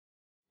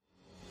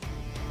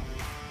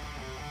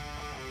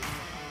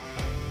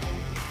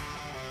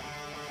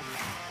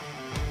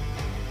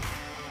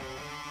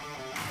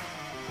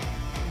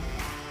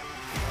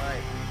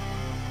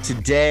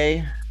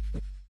Today,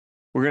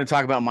 we're going to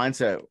talk about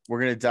mindset.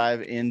 We're going to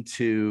dive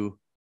into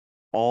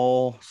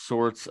all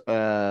sorts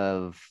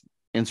of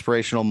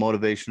inspirational,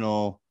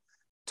 motivational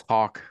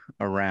talk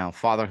around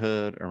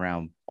fatherhood,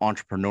 around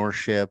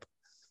entrepreneurship,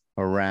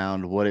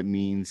 around what it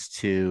means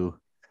to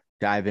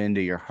dive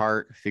into your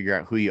heart, figure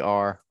out who you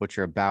are, what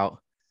you're about,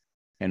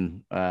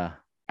 and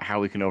how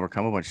we can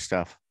overcome a bunch of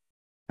stuff.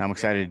 I'm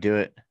excited to do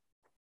it.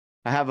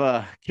 I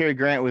have Cary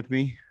Grant with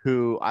me,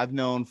 who I've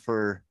known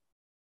for.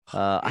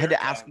 I had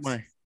to ask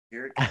my.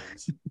 Here it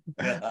comes.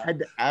 I had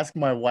to ask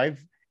my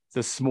wife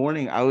this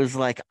morning. I was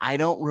like, I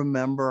don't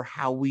remember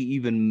how we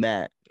even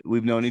met.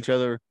 We've known each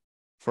other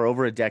for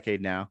over a decade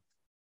now,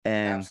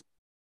 and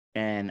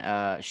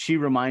Absolutely. she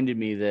reminded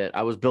me that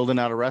I was building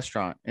out a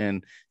restaurant,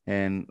 and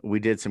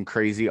we did some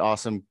crazy,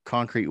 awesome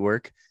concrete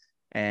work,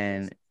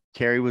 and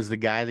Cary was the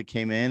guy that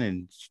came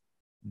in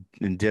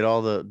and did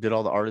all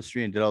the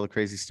artistry and did all the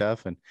crazy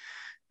stuff, and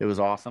it was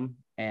awesome.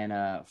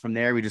 And from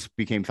there, we just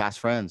became fast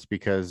friends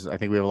because I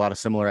think we have a lot of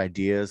similar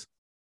ideas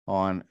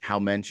on how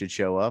men should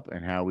show up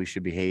and how we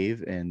should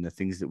behave and the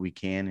things that we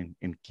can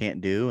and can't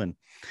do. And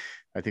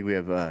I think we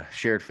have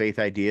shared faith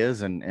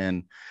ideas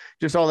and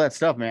just all that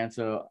stuff, man.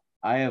 So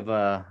I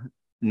have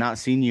not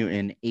seen you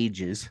in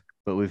ages,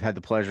 but we've had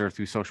the pleasure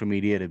through social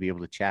media to be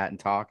able to chat and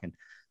talk. And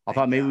I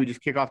thought Thank maybe God. we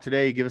just kick off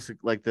today, give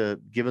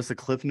us a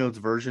Cliff Notes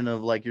version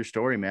of like your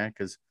story, man,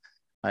 because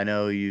I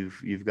know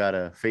you've got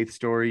a faith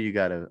story, you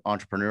got an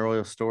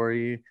entrepreneurial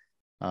story.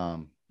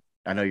 Um,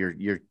 I know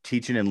you're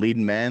teaching and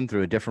leading men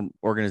through a different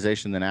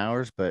organization than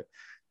ours, but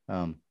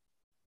um,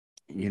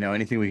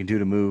 anything we can do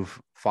to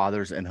move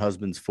fathers and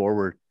husbands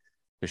forward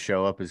to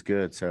show up is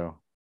good. So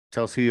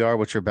tell us who you are,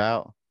 what you're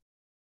about.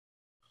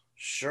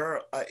 Sure.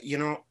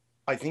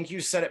 I think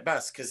you said it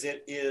best because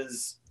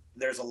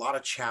there's a lot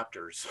of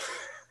chapters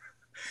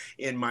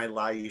in my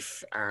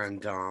life.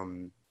 And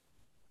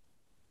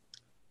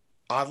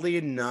oddly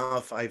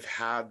enough, I've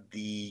had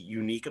the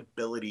unique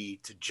ability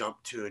to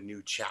jump to a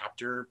new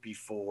chapter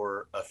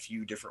before a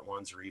few different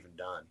ones are even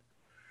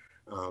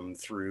done.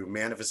 Through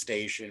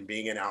manifestation,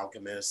 being an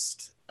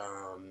alchemist,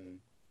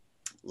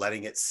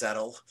 letting it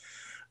settle,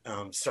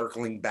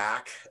 circling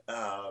back.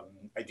 I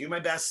do my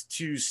best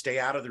to stay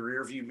out of the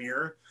rearview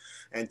mirror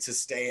and to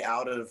stay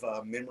out of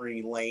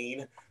memory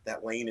lane.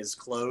 That lane is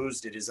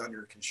closed. It is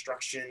under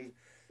construction.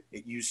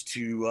 It used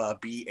to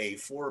be a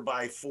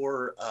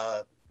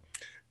 4x4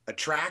 a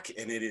track,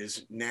 and it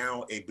is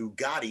now a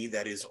Bugatti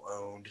that is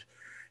owned.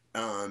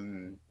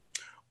 Um,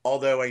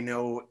 Although I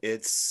know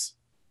it's,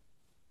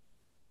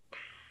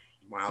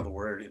 wow, the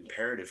word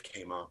imperative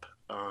came up.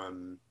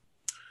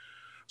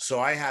 So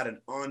I had an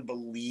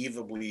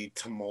unbelievably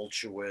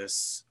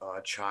tumultuous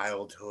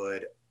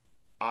childhood.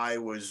 I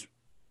was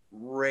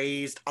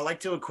raised, I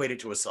like to equate it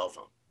to a cell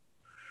phone.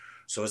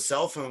 So a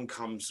cell phone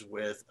comes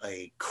with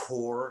a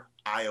core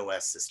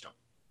iOS system.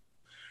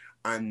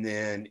 And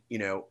then,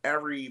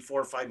 every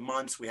 4 or 5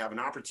 months, we have an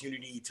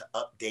opportunity to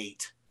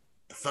update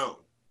the phone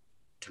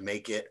to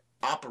make it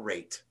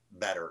operate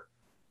better.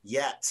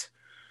 Yet,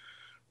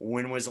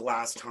 when was the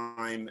last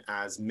time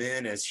as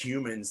men, as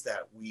humans,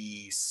 that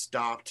we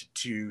stopped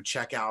to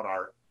check out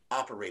our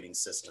operating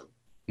system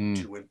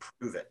Mm, to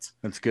improve it?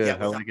 that's good.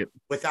 Yet I like it.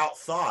 without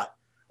thought,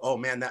 oh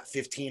man, that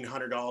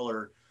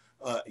 $1,500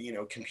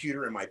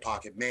 computer in my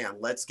pocket, man,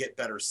 let's get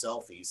better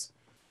selfies.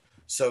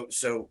 So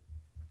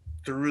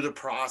through the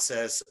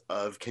process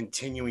of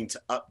continuing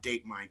to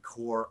update my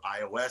core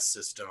iOS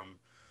system,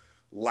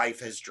 life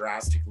has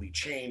drastically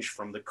changed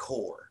from the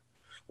core.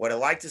 What I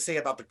like to say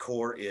about the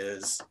core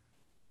is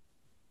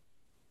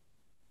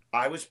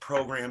I was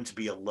programmed to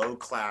be a low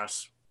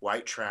class,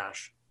 white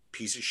trash,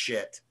 piece of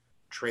shit,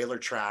 trailer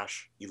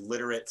trash,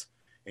 illiterate,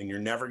 and you're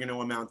never going to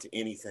amount to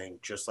anything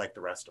just like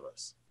the rest of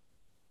us.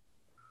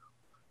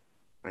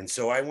 And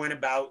so I went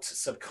about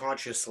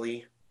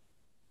subconsciously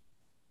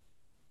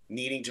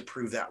needing to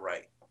prove that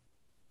right.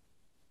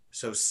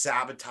 So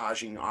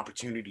sabotaging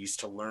opportunities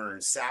to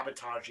learn,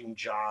 sabotaging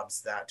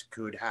jobs that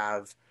could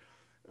have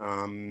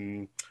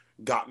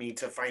got me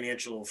to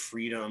financial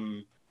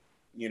freedom,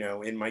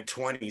 in my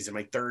 20s and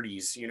my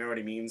 30s, you know what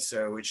I mean?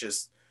 So it's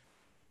just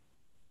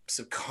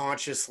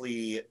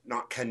subconsciously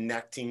not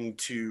connecting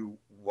to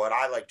what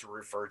I like to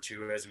refer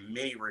to, as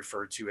many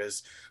refer to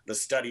as, the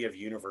study of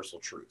universal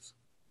truth,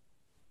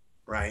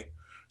 right?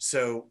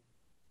 So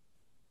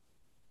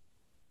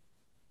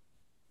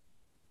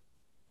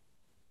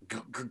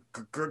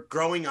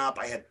growing up,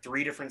 I had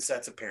three different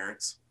sets of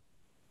parents.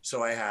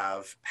 So I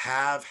have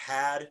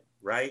had,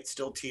 right,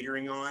 still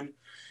teetering on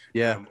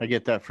Yeah, um, I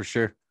get that for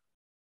sure.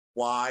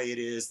 why it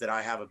is that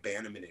I have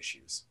abandonment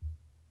issues.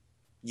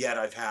 Yet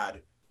I've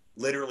had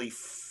literally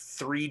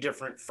three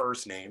different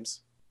first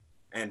names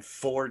and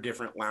four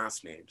different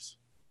last names.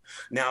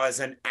 Now, as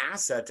an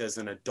asset, as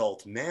an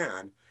adult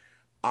man,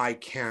 I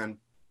can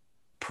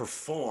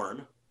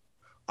perform,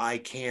 I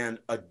can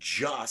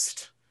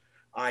adjust,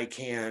 I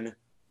can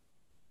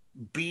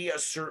be a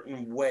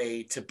certain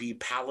way to be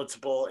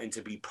palatable and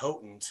to be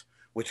potent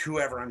with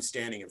whoever I'm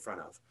standing in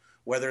front of.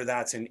 whether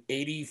that's an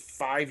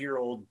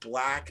 85-year-old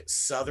Black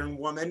Southern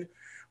woman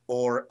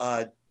or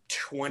a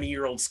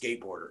 20-year-old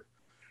skateboarder.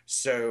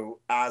 So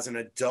as an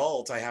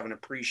adult, I have an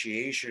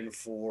appreciation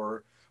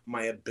for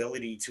my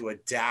ability to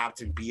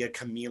adapt and be a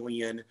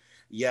chameleon.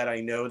 Yet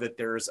I know that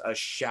there's a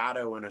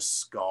shadow and a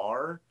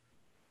scar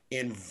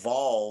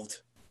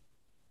involved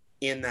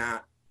in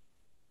that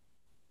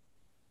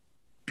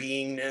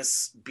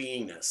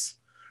beingness.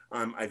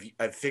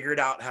 I've figured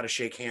out how to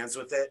shake hands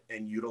with it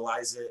and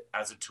utilize it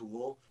as a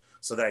tool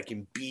so that I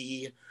can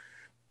be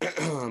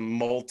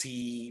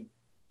multi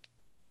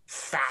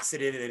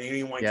faceted at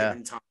any one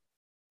given time.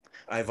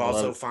 I've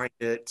also find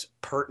it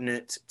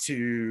pertinent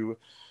to,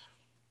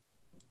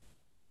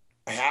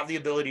 I have the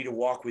ability to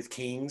walk with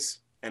kings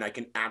and I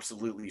can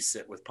absolutely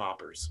sit with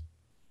paupers.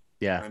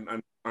 Yeah.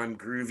 I'm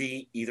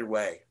groovy either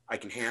way. I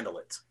can handle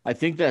it. I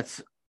think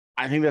that's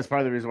part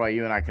of the reason why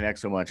you and I connect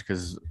so much,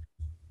 because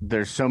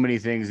there's so many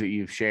things that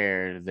you've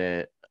shared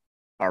that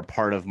are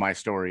part of my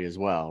story as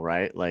well,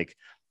 right? Like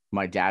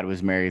my dad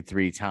was married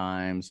 3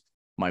 times.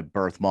 My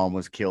birth mom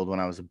was killed when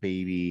I was a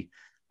baby.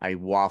 I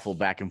waffled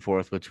back and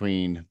forth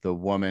between the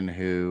woman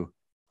who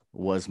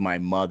was my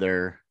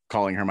mother,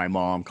 calling her my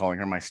mom, calling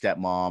her my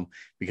stepmom,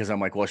 because I'm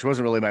like, well, she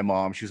wasn't really my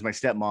mom. She was my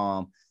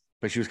stepmom,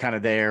 but she was kind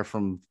of there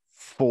from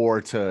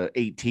 4 to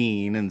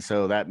 18. And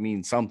so that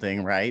means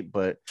something, right?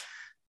 But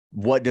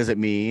what does it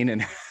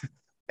mean?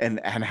 And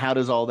how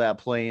does all that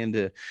play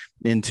into,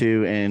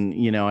 and,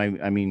 you know,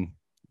 I mean,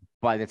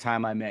 by the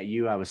time I met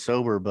you, I was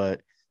sober,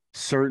 but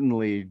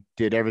certainly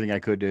did everything I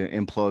could to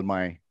implode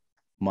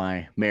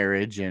my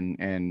marriage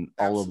and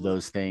all of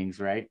those things,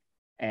 right?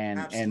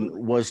 And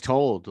was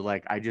told,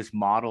 like, I just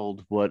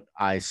modeled what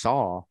I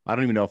saw. I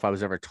don't even know if I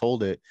was ever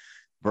told it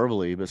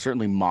verbally, but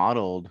certainly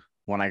modeled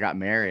when I got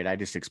married. I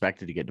just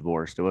expected to get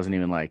divorced. It wasn't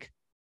even like,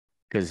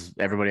 because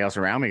everybody else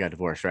around me got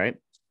divorced, right?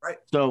 Right.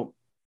 So,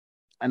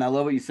 and I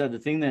love what you said. The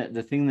thing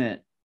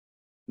that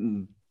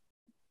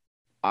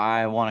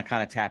I want to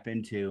kind of tap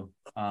into,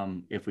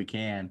 if we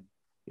can,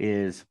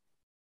 is,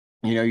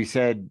 you know, you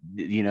said,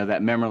 you know,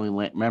 that memory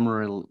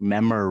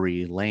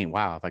lane.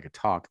 Wow, if I could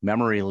talk,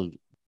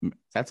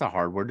 that's a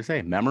hard word to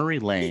say. Memory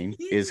lane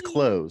is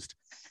closed,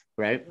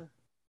 right?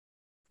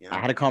 Yeah. I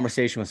had a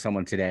conversation with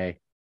someone today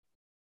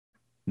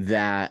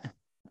that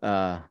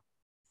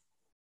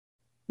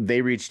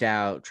they reached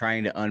out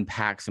trying to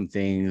unpack some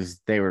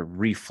things. They were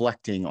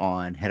reflecting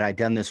on, had I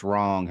done this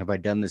wrong? Have I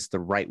done this the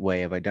right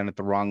way? Have I done it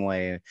the wrong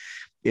way?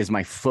 Is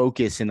my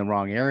focus in the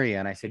wrong area?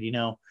 And I said, you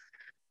know,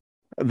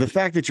 the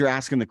fact that you're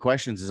asking the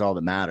questions is all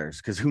that matters,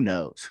 because who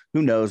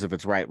knows if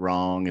it's right,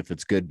 wrong, if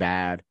it's good,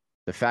 bad.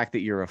 The fact that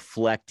you're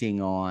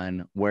reflecting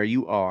on where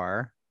you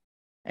are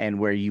and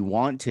where you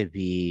want to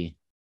be,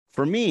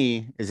 for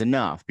me, is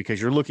enough,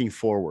 because you're looking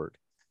forward,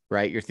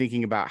 right? You're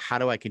thinking about, how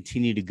do I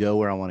continue to go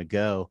where I want to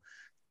go?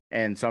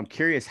 And so I'm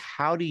curious,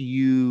 how did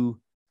you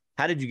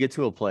get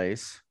to a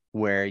place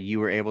where you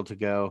were able to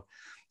go,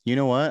 you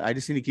know what, I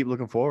just need to keep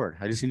looking forward.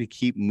 I just need to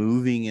keep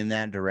moving in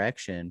that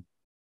direction,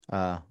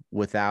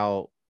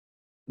 without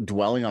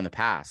dwelling on the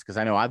past? Because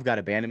I know I've got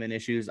abandonment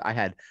issues.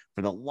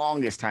 For the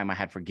longest time, I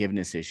had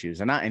forgiveness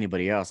issues, and not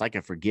anybody else. I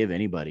could forgive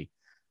anybody.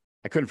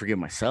 I couldn't forgive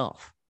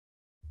myself.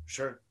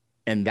 Sure.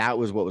 And that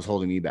was what was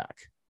holding me back.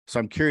 So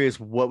I'm curious,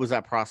 what was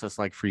that process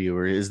like for you?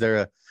 Or is there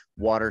a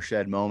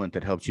watershed moment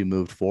that helped you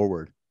move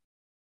forward?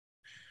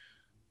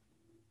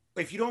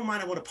 If you don't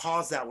mind, I want to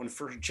pause that one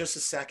for just a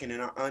second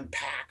and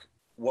unpack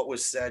what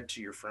was said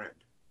to your friend.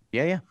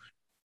 Yeah.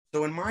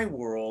 So in my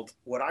world,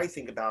 what I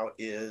think about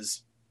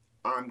is,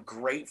 I'm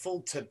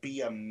grateful to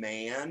be a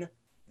man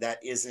that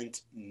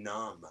isn't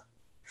numb,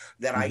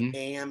 that I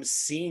am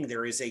seeing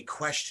there is a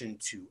question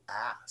to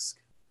ask.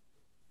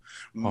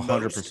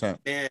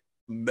 100%.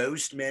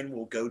 Most men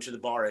will go to the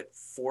bar at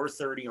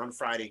 4:30 on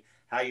Friday.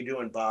 How you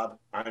doing, Bob?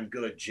 I'm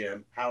good,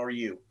 Jim. How are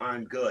you?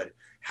 I'm good.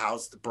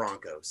 How's the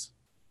Broncos?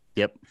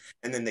 Yep.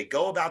 And then they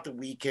go about the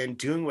weekend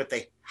doing what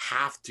they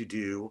have to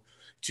do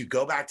to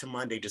go back to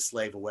Monday to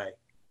slave away.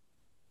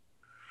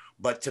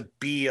 But to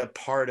be a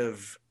part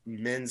of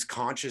men's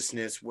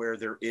consciousness where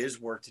there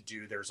is work to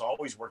do, there's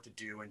always work to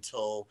do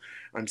until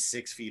I'm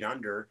 6 feet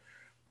under.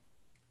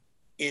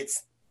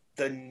 It's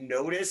the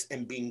notice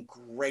and being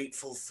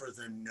grateful for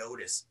the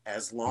notice,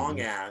 as long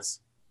as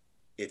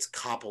it's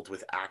coupled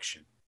with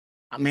action.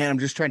 Man, I'm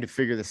just trying to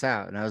figure this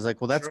out. And I was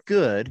like, well, that's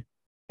good.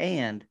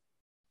 And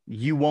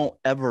you won't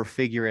ever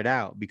figure it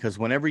out, because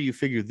whenever you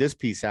figure this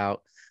piece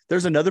out,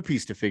 there's another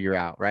piece to figure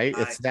out, right?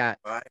 It's that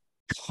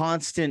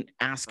constant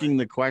asking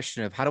the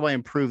question of, how do I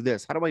improve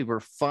this? How do I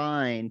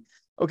refine?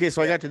 Okay,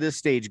 so I got to this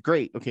stage.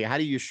 Great. Okay, how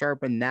do you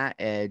sharpen that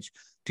edge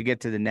to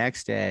get to the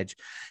next edge?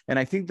 And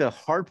I think the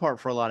hard part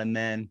for a lot of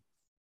men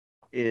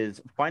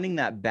is finding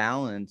that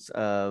balance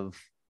of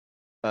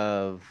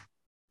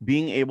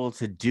being able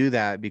to do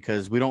that,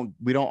 because we don't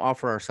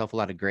offer ourselves a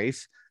lot of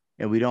grace,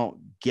 and we don't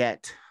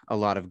get a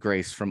lot of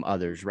grace from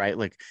others, right?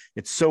 Like,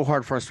 it's so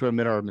hard for us to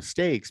admit our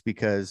mistakes,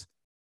 because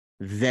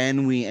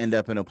then we end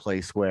up in a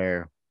place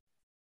where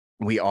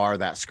we are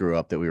that screw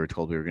up that we were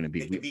told we were going to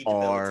be. We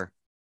are,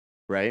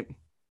 right?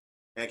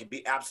 And it can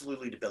be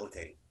absolutely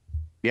debilitating.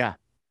 Yeah.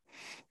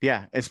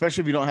 Yeah.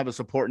 Especially if you don't have a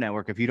support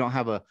network, if you don't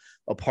have a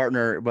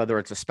partner, whether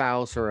it's a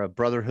spouse or a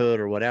brotherhood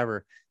or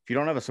whatever, if you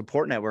don't have a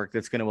support network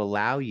that's going to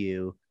allow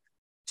you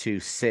to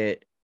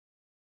sit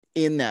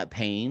in that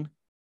pain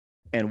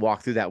and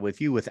walk through that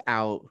with you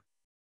without,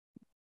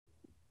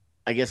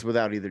 I guess,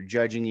 without either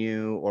judging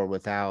you or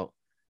without,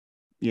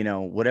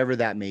 whatever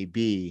that may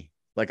be.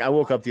 Like I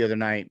woke up the other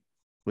night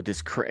with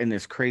in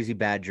this crazy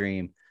bad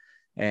dream.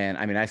 And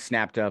I mean, I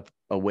snapped up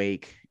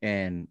awake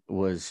and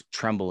was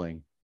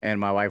trembling. And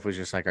my wife was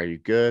just like, "Are you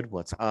good?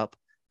 What's up?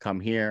 Come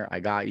here. I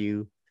got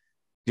you."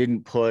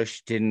 Didn't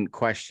push, didn't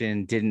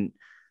question, didn't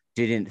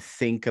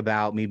think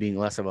about me being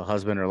less of a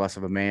husband or less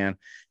of a man.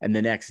 And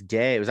the next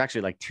day, it was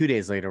actually like 2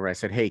 days later where I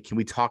said, "Hey, can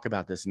we talk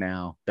about this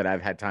now that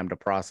I've had time to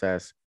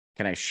process?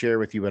 Can I share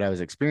with you what I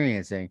was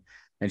experiencing?"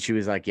 And she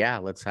was like, "Yeah,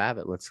 let's have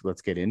it.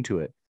 Let's get into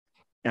it."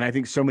 And I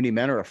think so many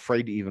men are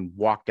afraid to even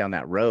walk down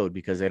that road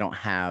because they don't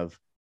have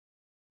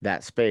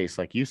that space,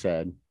 like you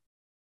said.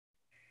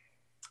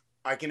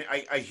 I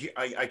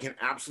can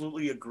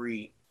absolutely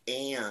agree.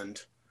 And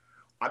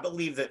I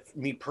believe that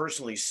me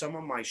personally, some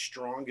of my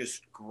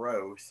strongest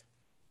growth,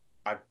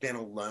 I've been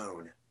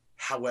alone.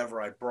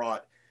 However, I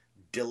brought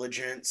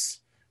diligence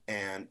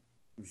and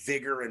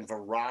vigor and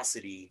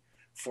veracity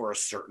for a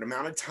certain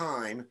amount of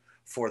time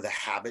for the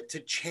habit to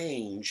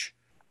change.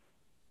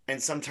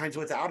 And sometimes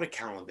without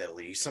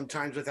accountability,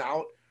 sometimes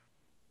without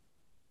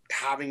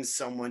having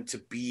someone to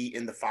be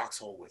in the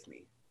foxhole with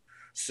me.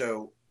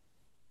 So,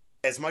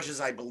 as much as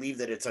I believe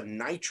that it's a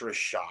nitrous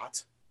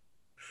shot,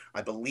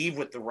 I believe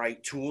with the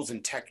right tools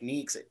and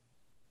techniques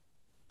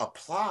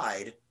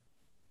applied,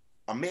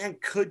 a man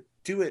could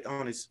do it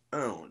on his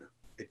own.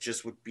 It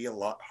just would be a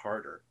lot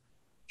harder.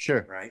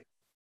 Sure. Right?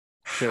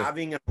 Sure.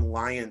 Having an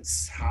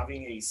alliance,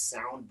 having a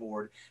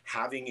soundboard,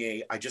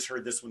 I just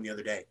heard this one the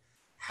other day,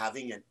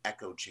 having an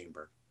echo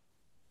chamber.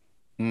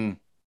 Mm.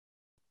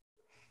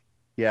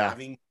 Yeah.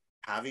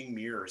 Having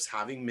mirrors,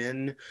 having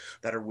men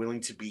that are willing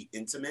to be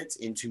intimate,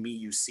 into me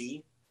you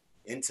see,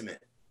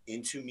 intimate,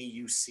 into me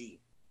you see.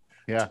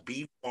 Yeah. To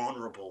be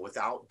vulnerable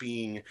without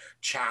being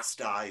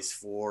chastised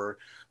for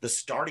the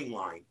starting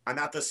line. I'm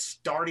at the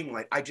starting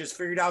line. I just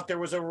figured out there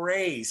was a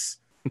race.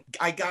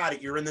 I got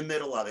it. You're in the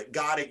middle of it.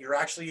 Got it. You're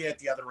actually at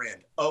the other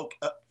end.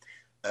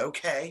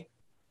 Okay.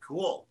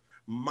 Cool.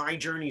 My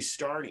journey's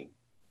starting.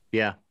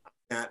 Yeah.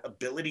 That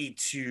ability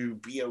to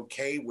be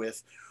okay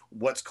with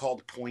what's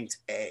called point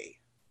A.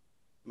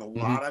 And a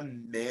lot of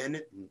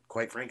men,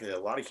 quite frankly, a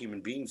lot of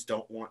human beings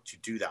don't want to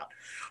do that.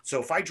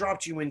 So if I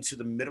dropped you into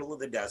the middle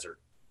of the desert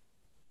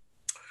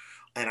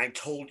and I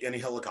told in a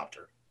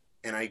helicopter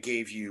and I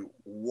gave you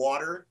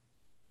water,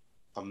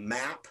 a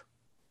map,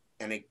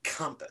 and a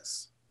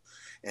compass,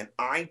 and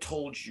I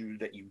told you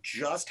that you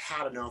just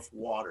had enough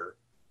water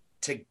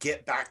to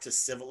get back to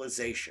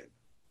civilization,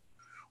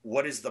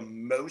 what is the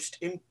most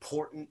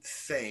important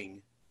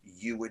thing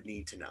you would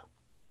need to know?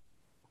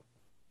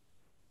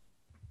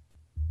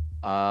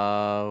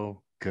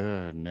 Oh,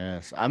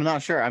 goodness. I'm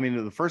not sure. I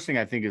mean, the first thing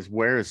I think is,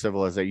 where is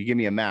civilization? You give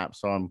me a map,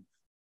 so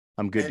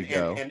I'm good to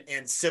go.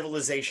 And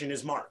civilization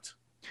is marked.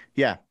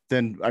 Yeah.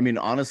 Then, I mean,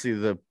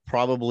 honestly,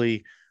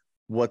 probably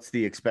what's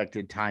the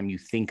expected time you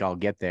think I'll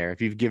get there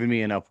if you've given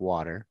me enough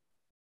water.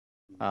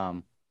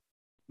 But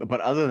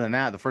other than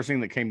that, the first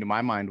thing that came to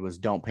my mind was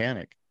don't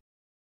panic.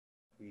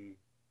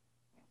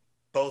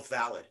 Both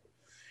valid.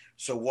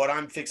 So what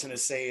I'm fixing to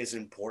say is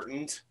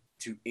important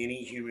to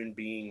any human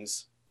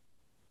being's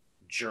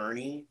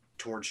journey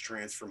towards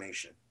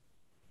transformation.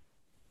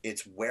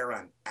 It's where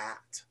I'm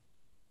at.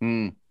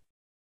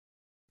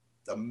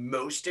 The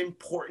most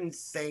important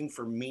thing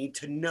for me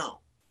to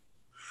know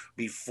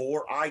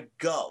before I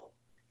go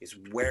is,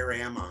 where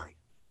am I?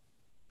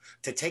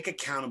 To take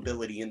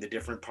accountability in the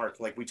different parts,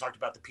 like we talked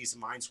about the peace of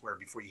mind square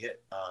before you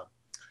hit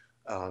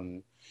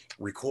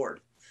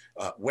record.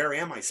 Where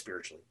am I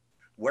spiritually?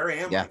 Where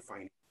am I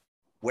finding?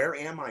 Where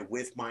am I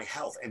with my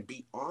health? And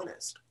be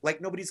honest.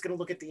 Like, nobody's going to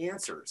look at the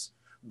answers.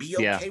 Be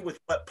okay with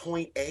what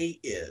point A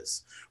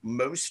is.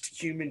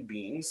 Most human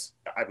beings,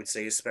 I would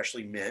say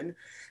especially men,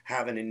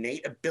 have an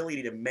innate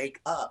ability to make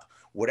up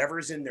whatever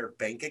is in their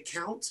bank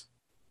account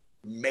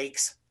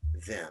makes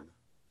them.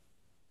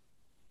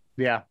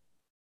 Yeah.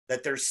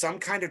 That there's some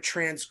kind of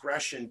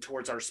transgression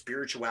towards our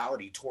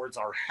spirituality, towards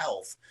our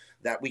health,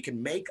 that we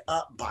can make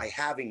up by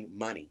having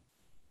money.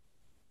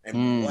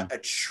 And what a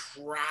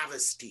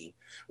travesty,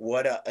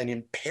 what an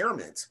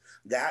impairment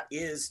that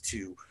is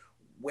to,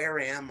 where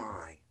am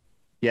I?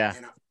 Yeah.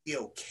 And I'll be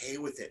okay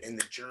with it. And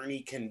the journey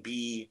can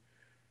be,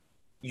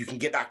 you can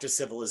get back to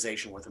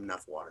civilization with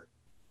enough water.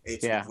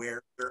 It's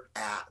where you're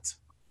at.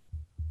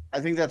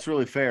 I think that's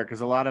really fair,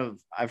 because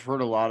I've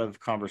heard a lot of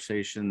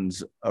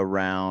conversations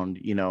around,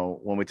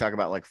 when we talk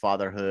about like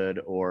fatherhood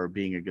or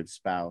being a good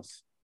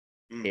spouse,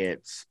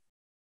 it's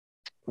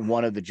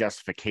one of the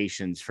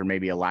justifications for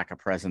maybe a lack of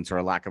presence or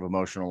a lack of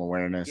emotional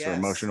awareness or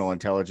emotional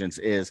intelligence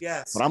is,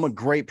 but I'm a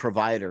great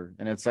provider.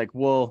 And it's like,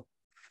 well,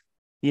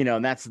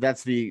 And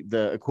that's the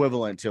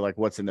equivalent to like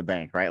what's in the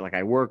bank, right? Like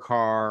I work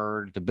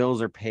hard, the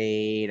bills are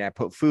paid, I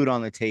put food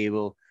on the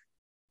table,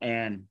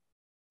 and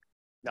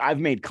I've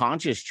made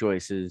conscious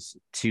choices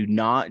to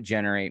not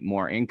generate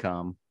more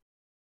income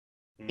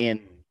in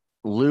Mm,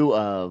 lieu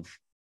of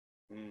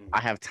mm,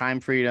 I have time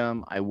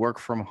freedom, I work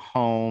from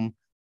home,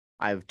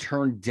 I've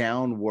turned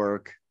down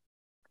work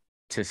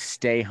to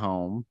stay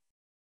home.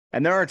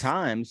 And there are yes.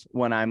 times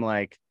when I'm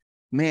like,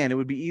 man, it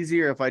would be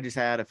easier if I just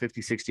had a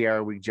 50,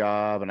 60-hour week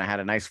job and I had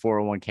a nice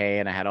 401k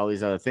and I had all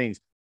these other things.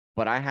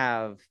 But I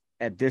have,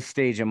 at this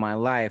stage in my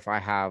life, I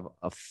have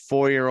a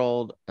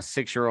 4-year-old, a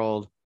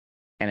 6-year-old,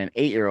 and an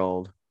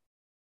 8-year-old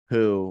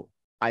who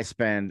I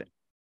spend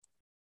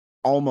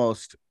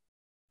almost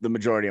the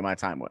majority of my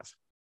time with.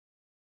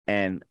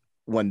 And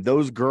when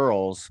those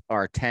girls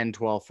are 10,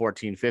 12,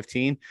 14,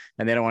 15,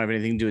 and they don't want to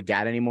have anything to do with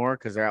dad anymore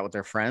because they're out with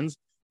their friends,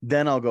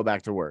 then I'll go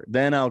back to work.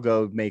 Then I'll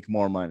go make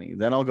more money.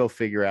 Then I'll go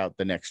figure out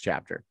the next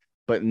chapter.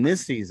 But in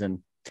this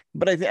season,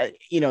 but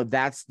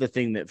that's the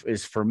thing that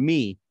is for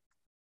me.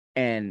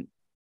 And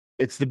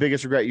it's the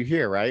biggest regret you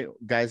hear, right?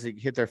 Guys that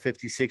hit their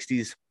 50s,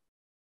 60s,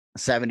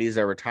 70s,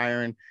 they're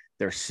retiring,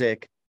 they're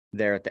sick,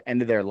 they're at the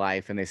end of their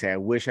life, and they say, I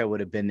wish I would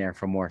have been there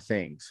for more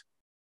things.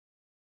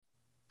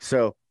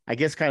 So I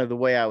guess kind of the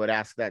way I would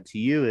ask that to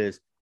you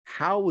is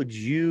how would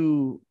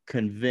you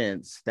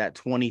convince that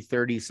 20,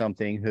 30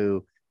 something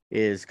who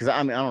is, because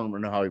I mean, I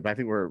don't know how, but I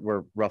think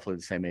we're roughly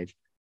the same age.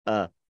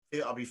 I'll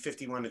be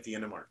 51 at the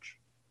end of March.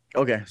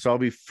 Okay, so I'll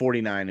be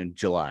 49 in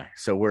July.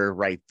 So we're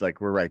right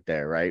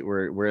there, right?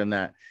 We're in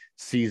that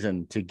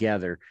season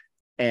together.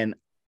 And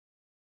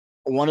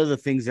one of the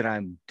things that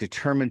I'm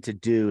determined to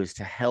do is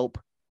to help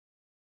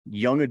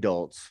young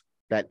adults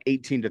that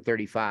 18 to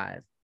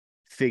 35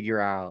 figure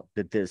out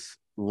that this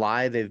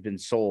lie they've been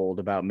sold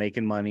about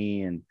making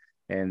money and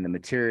the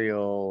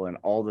material and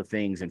all the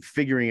things and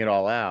figuring it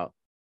all out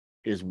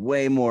is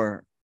way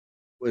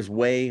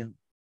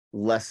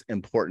less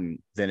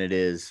important than it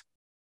is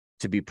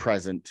to be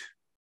present,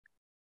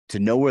 to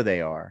know where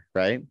they are,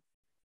 right?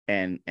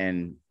 And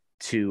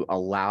to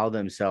allow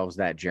themselves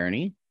that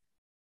journey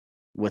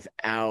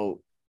without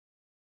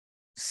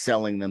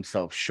selling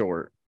themselves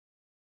short,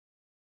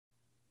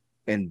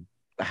 and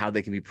how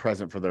they can be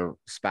present for their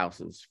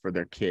spouses, for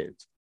their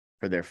kids,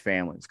 for their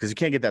families, because you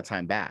can't get that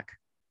time back.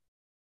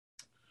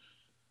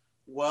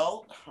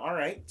 Well, all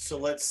right. So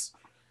let's.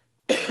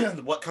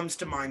 What comes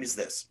to mind is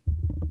this.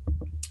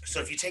 So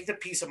if you take the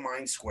peace of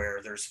mind square,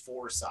 there's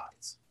four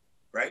sides,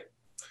 right?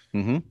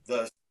 Mm-hmm.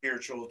 The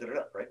spiritual,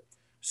 right?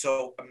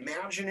 So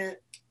imagine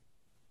it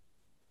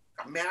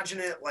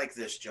like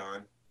this,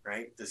 John,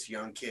 right? This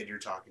young kid you're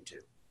talking to.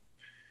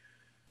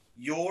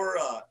 Your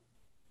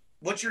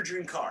what's your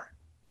dream car?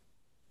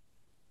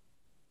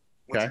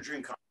 What's Okay. your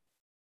dream car?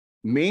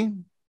 Me,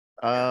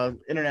 Yeah.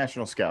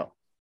 International Scout.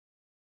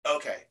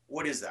 Okay.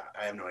 What is that?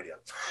 I have no idea.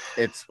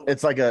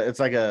 It's like a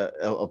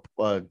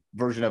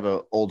version of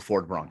an old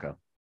Ford Bronco.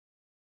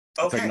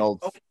 It's like an Okay.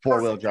 old Okay.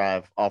 four-wheel Perfect.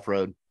 drive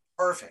off-road.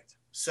 Perfect.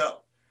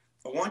 So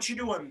I want you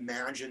to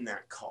imagine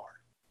that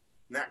car.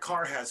 And that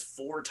car has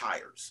four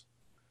tires.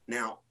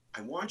 Now,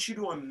 I want you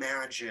to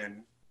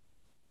imagine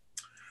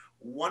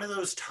one of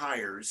those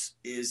tires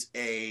is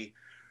a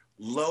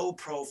low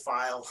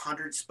profile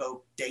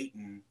 100-spoke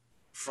Dayton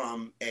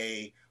from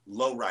a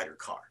lowrider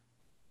car,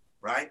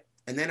 right?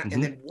 And then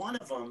Mm-hmm. one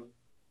of them,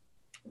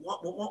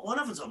 one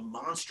of them's a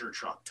monster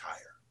truck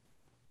tire,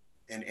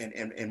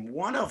 and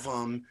one of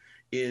them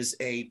is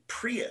a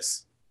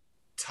Prius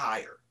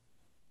tire,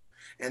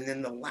 and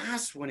then the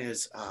last one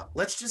is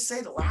let's just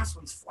say the last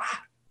one's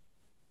flat.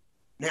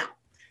 Now,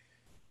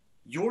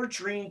 your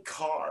dream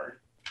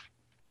car,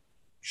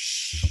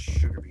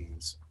 sugar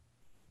beans.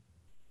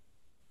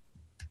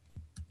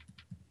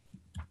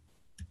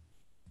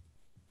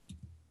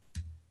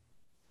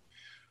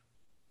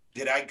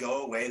 Did I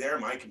go away there?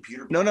 My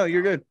computer. No,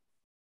 you're good.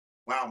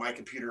 Wow, my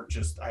computer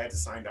I had to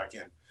sign back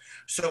in.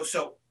 So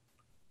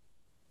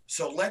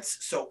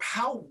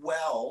how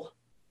well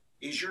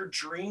is your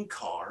dream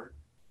car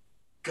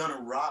gonna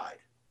ride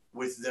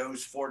with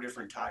those four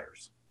different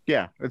tires?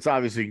 Yeah, it's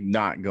obviously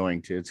not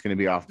going to. It's going to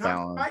be off Not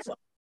balance right.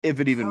 if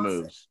it even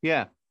Perfect. moves.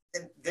 Yeah.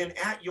 And then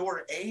at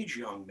your age,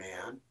 young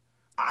man,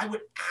 I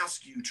would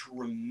ask you to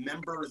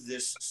remember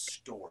this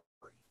story.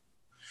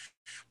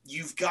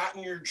 You've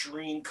gotten your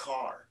dream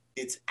car.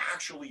 It's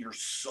actually your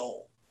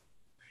soul.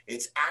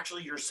 It's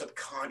actually your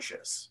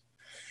subconscious.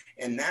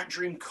 And that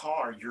dream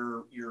car,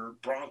 your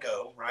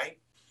Bronco, right,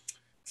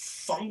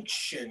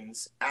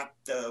 functions at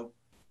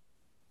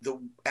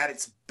at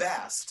its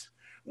best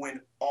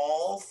when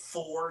all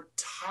four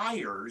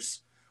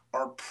tires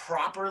are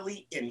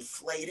properly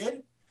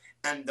inflated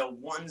and the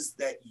ones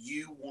that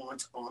you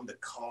want on the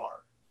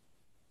car.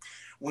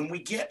 When we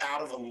get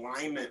out of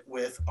alignment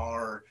with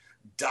our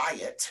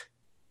diet,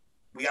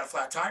 we got a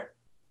flat tire.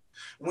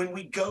 When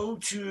we go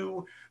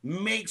to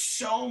make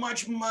so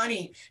much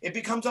money, it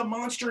becomes a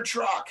monster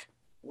truck.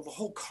 Well, the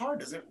whole car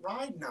doesn't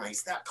ride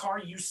nice. That car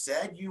you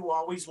said you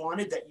always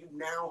wanted that you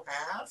now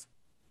have,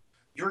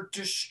 you're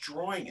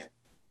destroying it.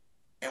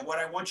 And what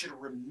I want you to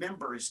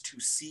remember is to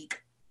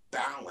seek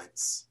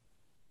balance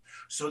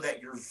so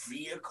that your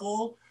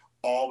vehicle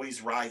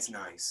always rides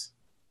nice.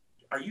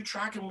 Are you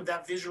tracking with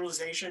that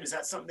visualization? Is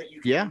that something that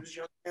you can Yeah. use,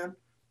 young man?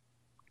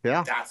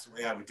 Yeah. That's the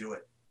way I would do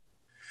it.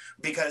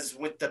 Because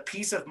with the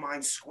peace of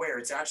mind square,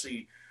 it's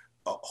actually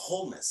a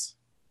wholeness.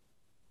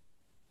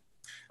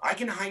 I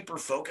can hyper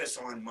focus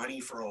on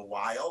money for a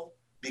while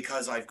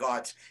because I've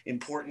got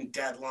important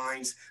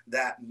deadlines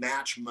that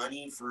match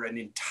money for an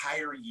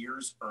entire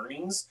year's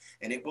earnings,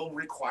 and it will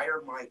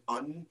require my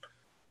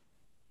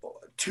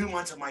 2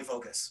 months of my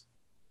focus.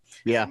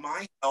 Yeah. And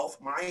my health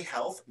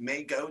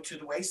may go to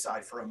the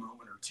wayside for a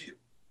moment or two.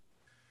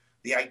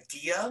 The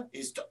idea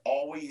is to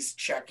always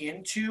check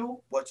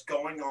into what's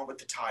going on with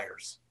the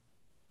tires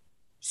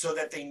so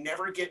that they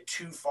never get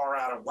too far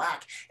out of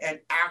whack and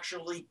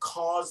actually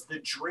cause the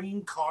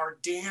dream car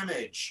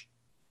damage.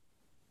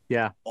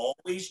 Yeah.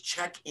 Always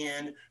check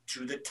in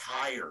to the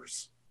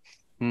tires.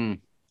 Hmm.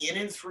 In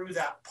and through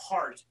that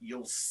part,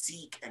 you'll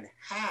seek and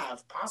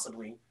have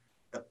possibly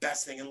the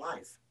best thing in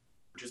life,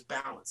 which is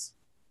balance.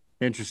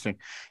 Interesting.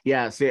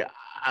 Yeah. See,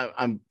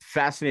 I'm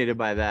fascinated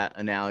by that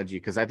analogy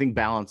because I think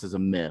balance is a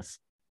myth.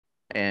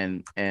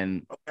 And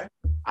Okay.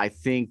 I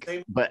think,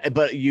 Same.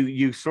 but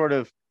you sort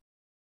of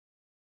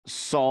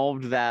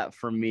solved that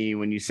for me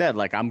when you said,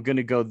 like, I'm going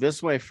to go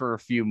this way for a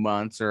few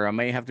months, or I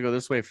may have to go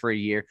this way for a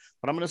year,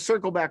 but I'm going to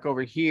circle back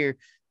over here.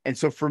 And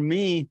so for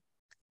me,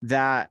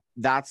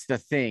 that's the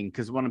thing.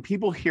 Because when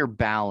people hear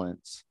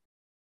balance,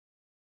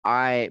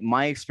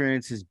 my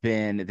experience has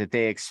been that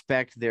they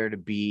expect there to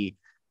be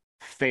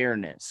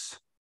fairness.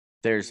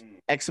 There's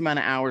X amount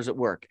of hours at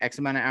work, X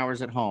amount of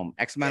hours at home,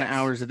 X amount of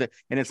hours and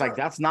it's like,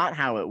 that's not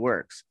how it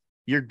works.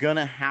 You're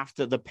gonna have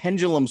to, the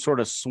pendulum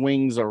sort of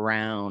swings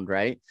around,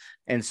 right?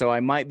 And so I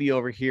might be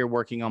over here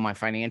working on my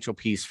financial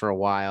piece for a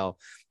while,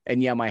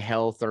 and yeah, my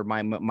health or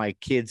my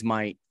kids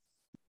might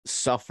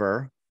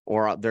suffer,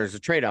 or there's a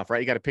trade-off, right?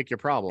 You got to pick your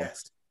problem.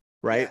 Yes.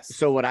 Right. Yes.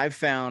 So what I've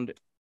found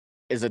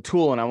is a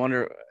tool, and I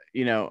wonder,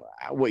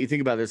 what you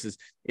think about this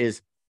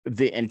is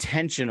the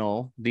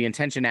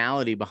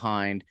intentionality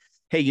behind,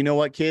 hey, you know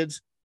what,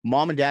 kids,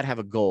 mom and dad have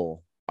a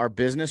goal. Our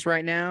business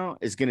right now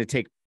is going to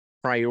take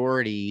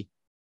priority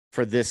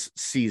for this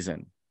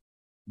season.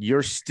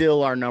 You're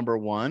still our number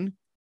one,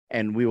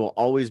 and we will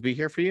always be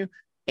here for you.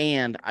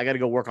 And I got to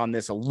go work on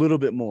this a little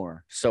bit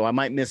more. So I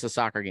might miss a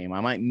soccer game.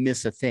 I might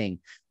miss a thing,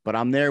 but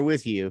I'm there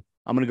with you.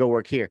 I'm going to go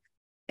work here.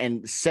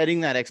 And setting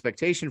that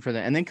expectation for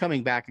them, and then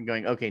coming back and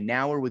going, okay,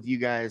 now we're with you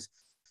guys.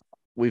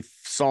 We've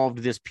solved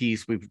this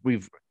piece.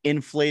 We've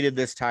inflated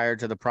this tire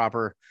to the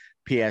proper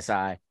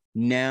PSI.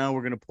 Now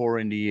we're going to pour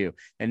into you.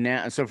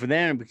 And so for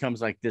them, it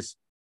becomes like this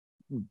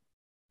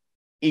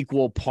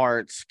equal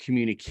parts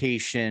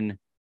communication,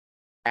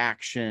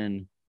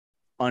 action,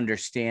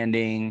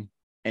 understanding,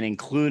 and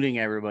including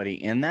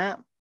everybody in that.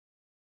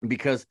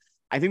 Because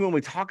I think when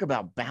we talk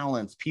about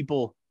balance,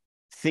 people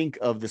think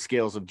of the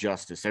scales of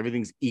justice.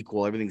 Everything's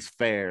equal, everything's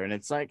fair. And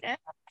it's like,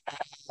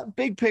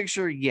 big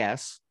picture,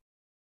 yes.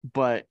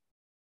 But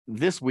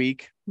this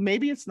week,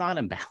 maybe it's not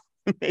in balance.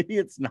 Maybe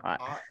it's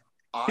not.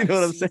 You know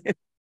what I'm saying?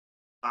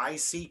 I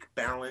seek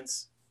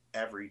balance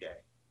every day.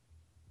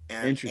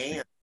 And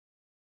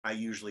I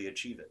usually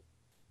achieve it.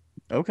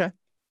 Okay.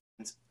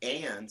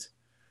 And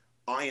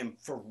I am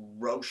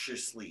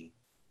ferociously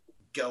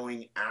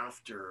going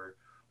after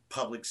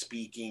public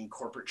speaking,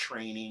 corporate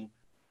training.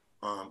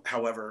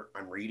 However,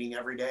 I'm reading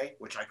every day,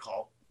 which I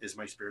call is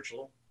my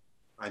spiritual.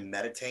 I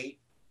meditate.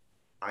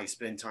 I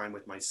spend time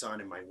with my son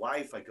and my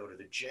wife. I go to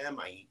the gym.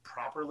 I eat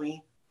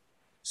properly.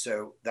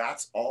 So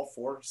that's all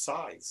 4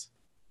 sides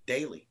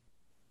daily.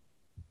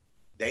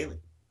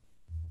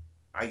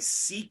 I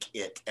seek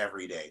it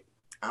every day.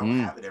 I don't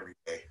have it every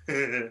day.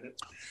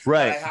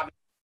 Right. But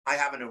I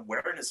have an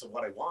awareness of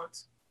what I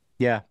want.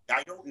 Yeah.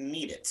 I don't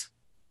need it.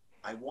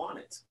 I want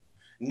it.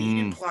 Need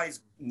implies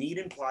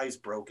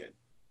broken.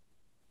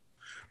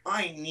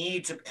 I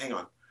need to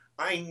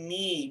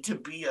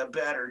be a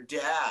better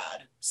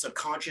dad.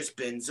 Subconscious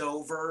bends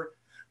over.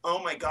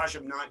 Oh my gosh,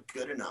 I'm not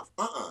good enough.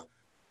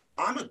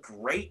 I'm a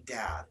great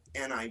dad,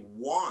 and I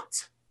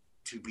want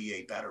to be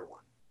a better one.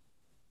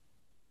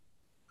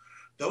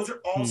 Those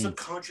are all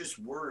subconscious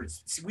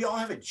words. See, we all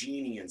have a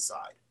genie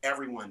inside.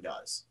 Everyone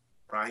does,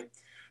 right?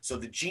 So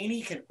the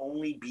genie can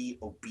only be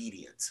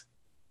obedient.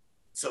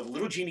 So the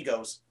little genie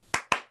goes,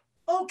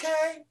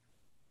 okay,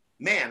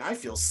 man, I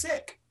feel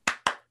sick.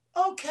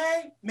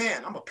 Okay,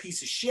 man, I'm a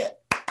piece of shit.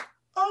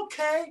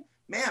 Okay,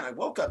 man, I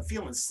woke up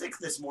feeling sick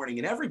this morning,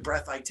 and every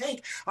breath I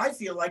take, I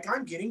feel like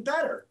I'm getting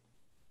better.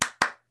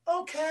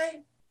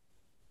 Okay.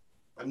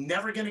 I'm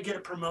never going to get a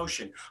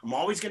promotion. I'm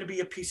always going to be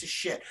a piece of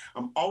shit.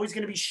 I'm always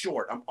going to be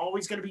short. I'm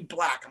always going to be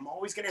black. I'm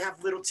always going to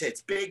have little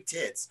tits, big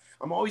tits.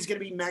 I'm always going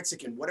to be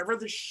Mexican. Whatever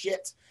the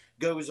shit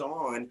goes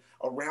on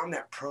around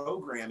that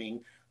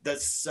programming, the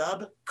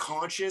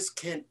subconscious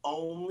can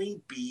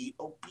only be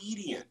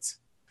obedient.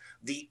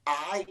 The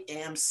I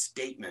am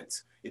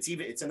statement, it's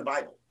in the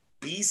Bible.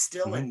 Be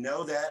still and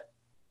know that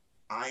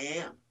I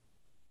am.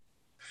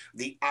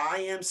 The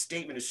I am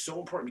statement is so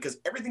important because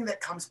everything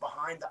that comes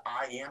behind the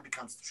I am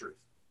becomes the truth.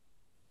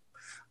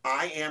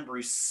 I am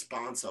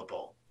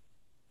responsible.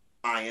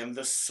 I am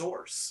the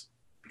source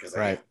because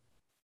I am.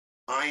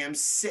 I am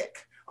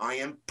sick. I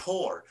am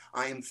poor.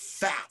 I am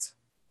fat.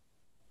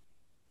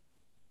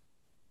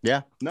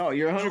 Yeah. No,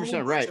 you're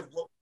 100% right.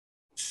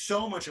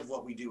 So much of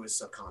what we do is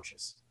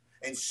subconscious.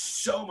 And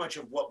so much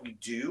of what we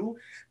do,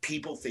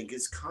 people think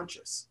is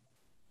conscious.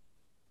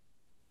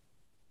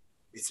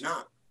 It's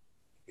not.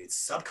 It's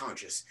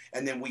subconscious.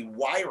 And then we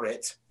wire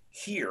it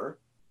here.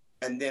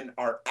 And then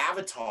our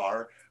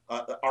avatar,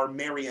 our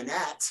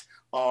marionette,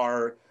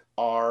 our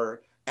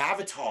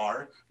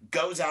avatar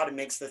goes out and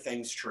makes the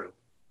things true.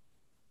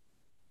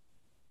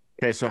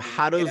 Okay, so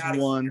how does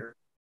one...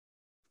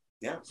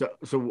 Yeah.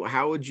 So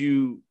how would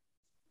you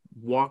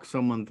walk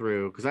someone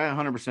through? Because I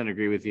 100%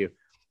 agree with you.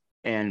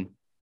 And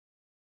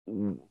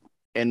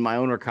in my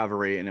own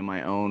recovery and in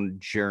my own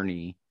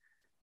journey,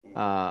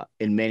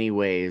 in many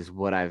ways,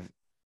 what I've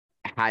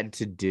had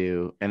to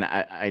do, and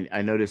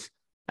I notice,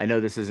 I know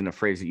this isn't a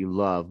phrase that you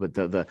love, but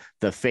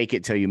the fake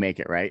it till you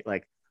make it, right?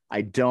 Like,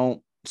 I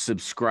don't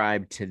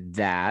subscribe to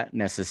that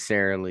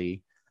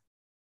necessarily.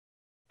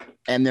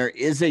 And there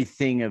is a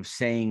thing of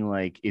saying,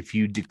 like, if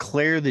you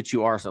declare that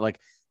you are, so like,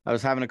 I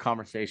was having a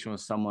conversation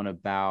with someone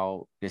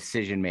about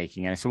decision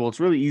making, and I said, well, it's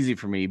really easy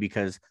for me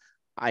because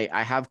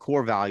I have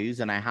core values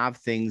and I have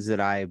things that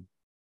I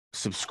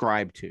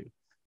subscribe to.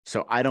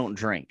 So I don't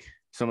drink.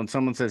 So when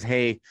someone says,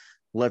 hey,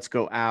 let's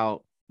go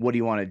out, what do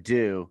you want to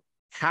do?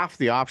 Half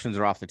the options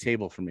are off the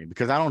table for me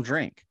because I don't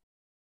drink.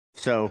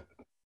 So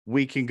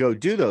we can go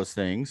do those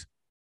things,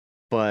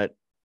 but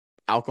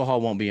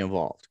alcohol won't be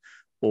involved.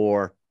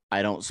 Or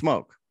I don't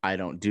smoke. I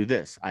don't do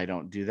this. I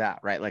don't do that.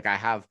 Right. Like, I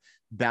have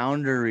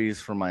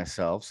boundaries for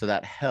myself. So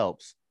that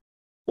helps.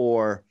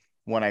 Or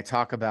when I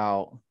talk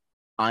about,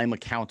 I'm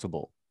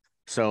accountable.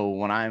 So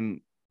when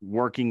I'm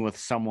working with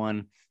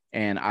someone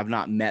and I've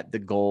not met the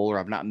goal or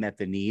I've not met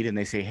the need, and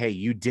they say, hey,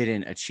 you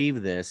didn't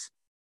achieve this,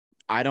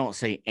 I don't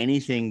say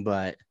anything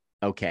but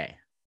okay.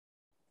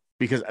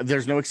 Because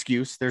there's no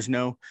excuse. There's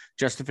no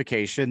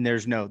justification.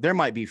 There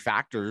might be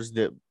factors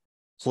that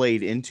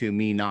played into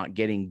me not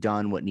getting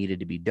done what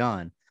needed to be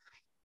done,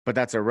 but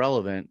that's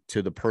irrelevant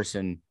to the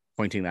person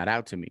pointing that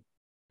out to me,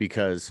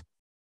 because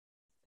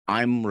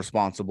I'm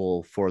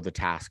responsible for the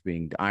task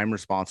I'm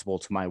responsible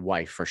to my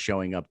wife for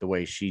showing up the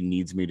way she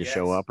needs me to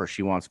show up, or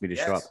she wants me to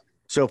show up.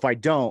 So if I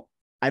don't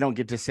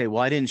get to say,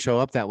 well, I didn't show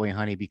up that way,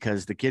 honey,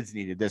 because the kids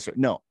needed this.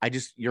 No,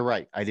 you're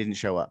right. I didn't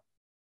show up.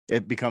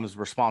 It becomes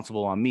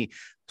responsible on me.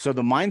 So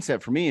the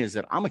mindset for me is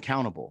that I'm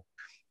accountable.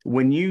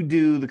 When you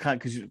do the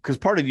kind, because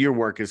part of your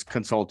work is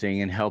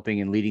consulting and helping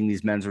and leading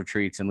these men's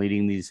retreats and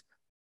leading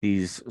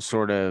these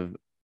sort of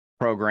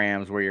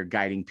programs where you're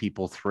guiding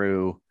people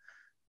through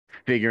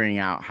figuring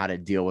out how to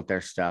deal with their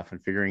stuff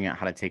and figuring out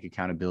how to take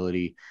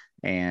accountability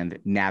and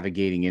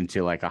navigating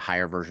into like a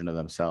higher version of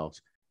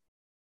themselves.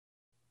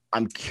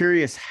 I'm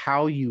curious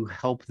how you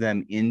help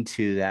them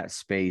into that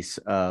space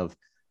of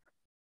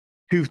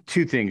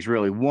two things,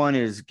 really. One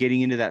is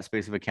getting into that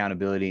space of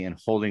accountability and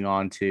holding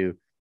on to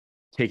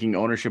taking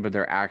ownership of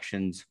their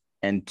actions.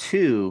 And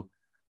two,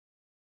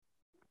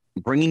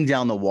 bringing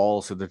down the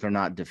wall so that they're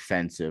not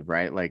defensive,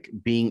 right? Like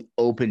being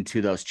open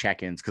to those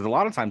check-ins. Because a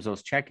lot of times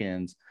those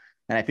check-ins,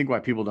 and I think why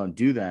people don't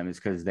do them is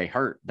because they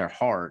hurt. They're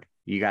hard.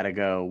 You got to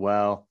go,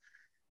 well,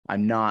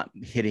 I'm not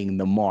hitting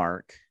the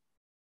mark.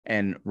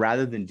 And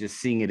rather than just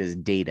seeing it as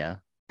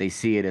data, they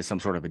see it as some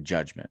sort of a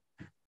judgment.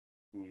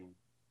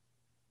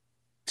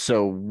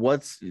 So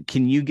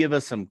can you give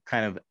us some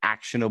kind of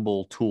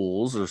actionable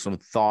tools or some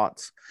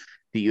thoughts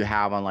that you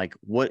have on, like,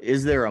 what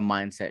is there a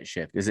mindset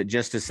shift? Is it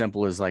just as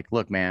simple as like,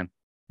 look, man,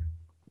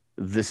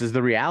 this is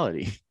the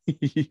reality.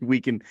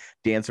 We can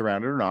dance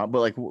around it or not,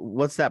 but like,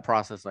 what's that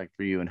process like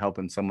for you in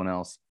helping someone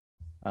else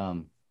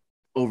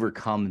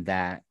overcome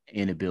that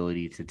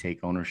inability to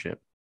take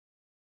ownership?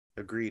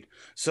 Agreed.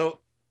 So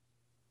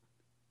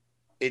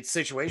it's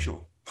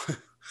situational.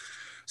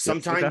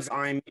 Sometimes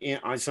I'm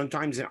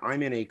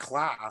in a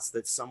class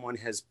that someone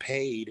has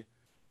paid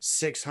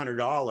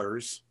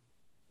 $600,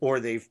 or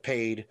they've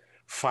paid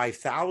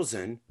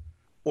 $5,000,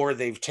 or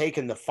they've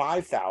taken the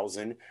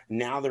 $5,000.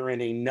 Now they're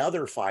in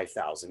another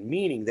 $5,000,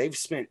 meaning they've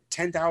spent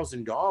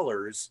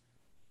 $10,000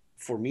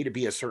 for me to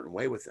be a certain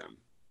way with them.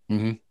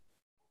 Mm-hmm.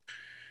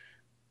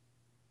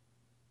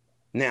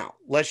 Now,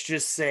 let's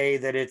just say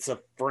that it's a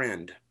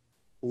friend.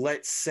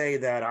 Let's say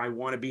that I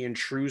want to be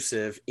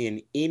intrusive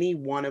in any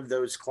one of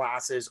those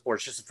classes, or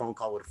it's just a phone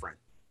call with a friend,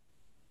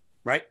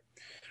 right?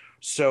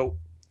 So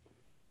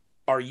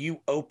are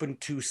you open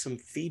to some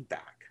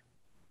feedback?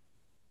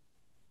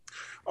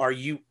 Are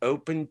you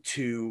open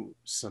to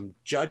some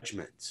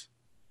judgment?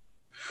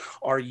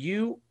 Are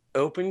you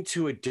open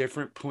to a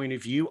different point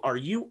of view? Are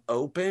you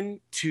open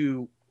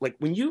to, like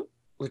when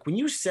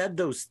you said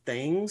those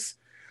things,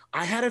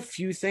 I had a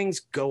few things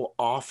go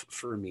off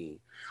for me.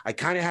 I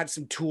kind of had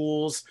some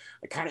tools.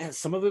 I kind of had,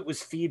 some of it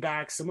was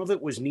feedback. Some of it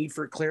was need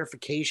for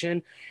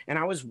clarification. And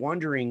I was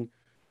wondering,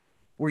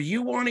 Were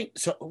you wanting,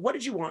 so what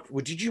did you want?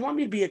 Did you want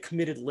me to be a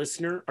committed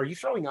listener? Are you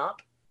throwing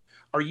up?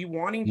 Are you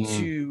wanting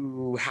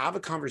to have a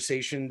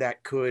conversation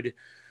that could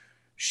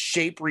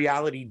shape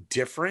reality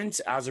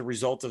different as a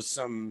result of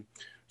some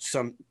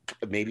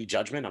maybe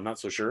judgment? I'm not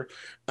so sure.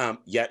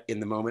 Yet in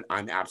the moment,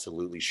 I'm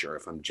absolutely sure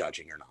if I'm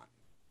judging or not.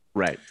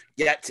 Right.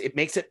 Yet it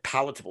makes it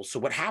palatable. So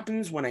what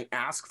happens when I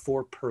ask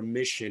for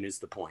permission is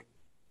the point.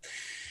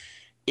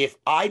 If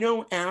I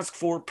don't ask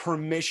for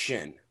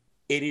permission,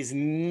 it is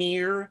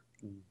near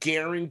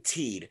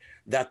guaranteed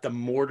that the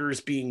mortar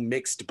is being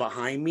mixed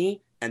behind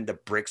me and the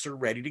bricks are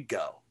ready to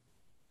go.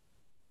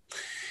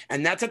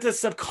 And that's at the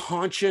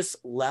subconscious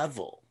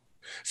level.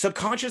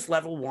 Subconscious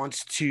level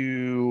wants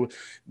to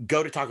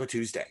go to Taco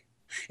Tuesday.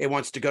 It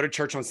wants to go to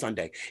church on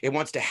Sunday. It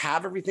wants to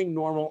have everything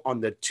normal on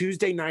the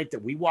Tuesday night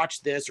that we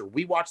watch this or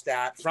we watch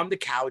that from the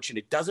couch. And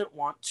it doesn't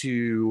want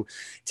to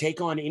take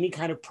on any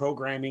kind of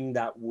programming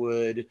that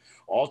would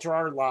alter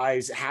our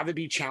lives, have it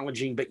be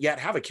challenging, but yet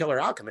have a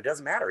killer outcome. It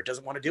doesn't matter. It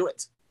doesn't want to do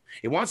it.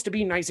 It wants to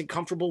be nice and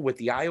comfortable with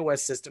the iOS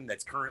system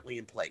that's currently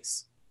in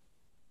place.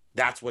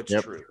 That's what's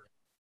true.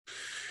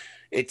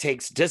 It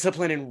takes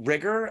discipline and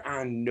rigor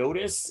and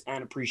notice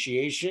and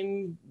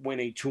appreciation when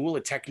a tool,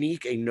 a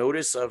technique, a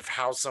notice of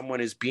how someone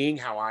is being,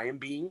 how I am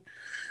being,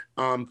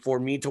 for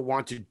me to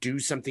want to do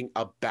something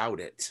about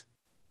it.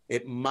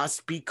 It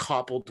must be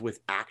coupled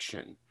with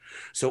action.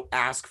 So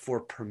ask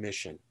for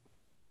permission.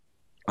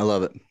 I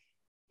love it.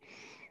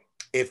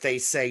 If they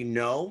say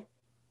no,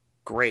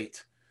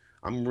 great.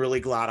 I'm really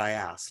glad I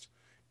asked.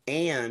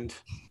 And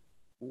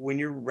when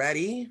you're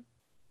ready,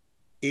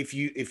 if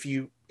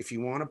you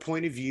want a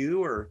point of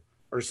view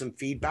or some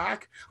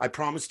feedback, I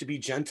promise to be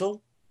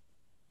gentle.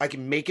 I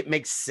can make it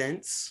make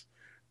sense.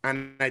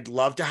 And I'd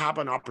love to have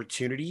an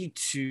opportunity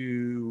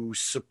to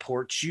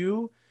support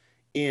you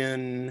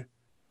in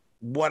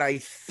what I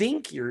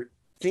think you're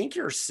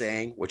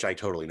saying, which I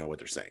totally know what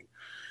they're saying.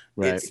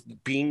 Right. It's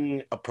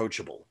being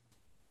approachable.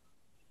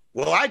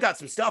 Well, I got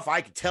some stuff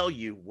I could tell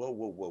you.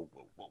 Whoa.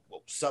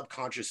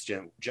 Subconscious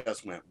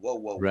just went,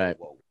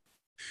 whoa.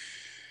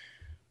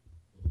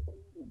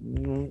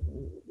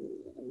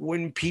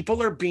 When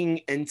people are being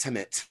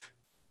intimate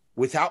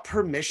without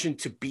permission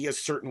to be a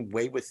certain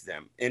way with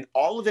them, and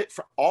all of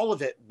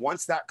it,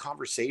 once that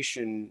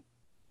conversation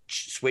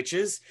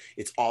switches,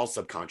 it's all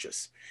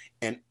subconscious.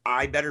 And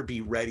I better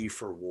be ready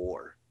for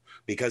war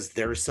because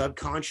their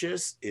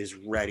subconscious is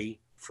ready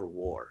for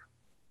war.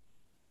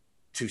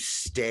 To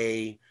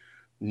stay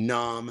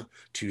numb,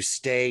 to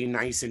stay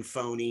nice and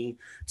phony,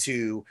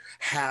 to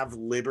have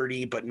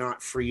liberty but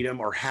not freedom,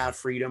 or have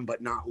freedom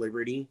but not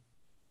liberty.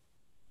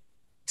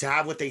 To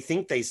have what they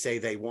think they say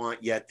they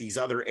want, yet these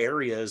other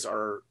areas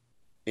are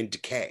in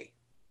decay.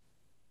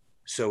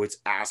 So it's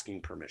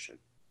asking permission.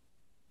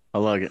 I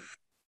like it.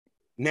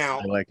 Now,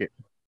 I like it.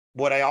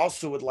 What I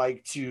also would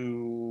like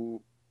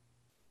to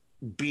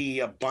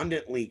be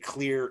abundantly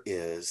clear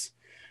is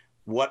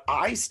what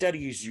I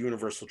study is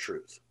universal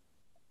truth.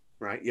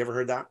 Right? You ever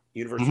heard that?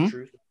 Universal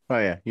truth? Oh,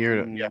 yeah. You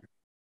heard it. Yeah.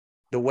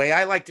 The way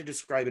I like to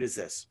describe it is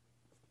this.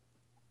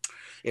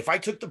 If I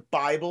took the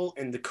Bible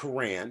and the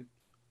Quran,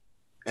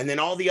 and then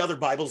all the other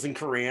Bibles and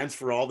Qurans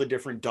for all the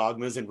different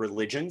dogmas and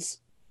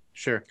religions.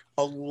 Sure.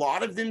 A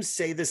lot of them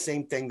say the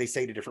same thing. They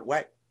say it a different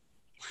way.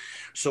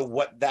 So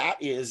what that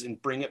is, and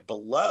bring it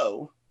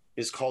below,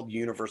 is called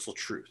universal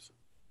truth.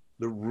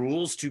 The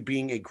rules to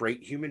being a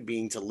great human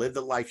being, to live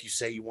the life you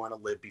say you want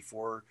to live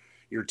before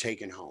you're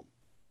taken home.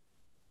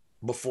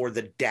 Before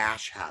the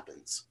dash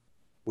happens,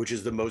 which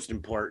is the most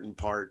important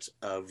part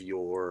of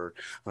your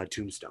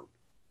tombstone.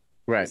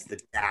 Right. It's the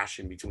dash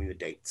in between the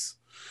dates.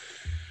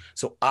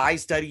 So I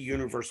study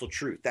universal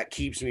truth. That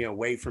keeps me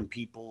away from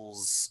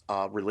people's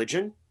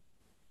religion,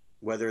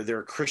 whether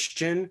they're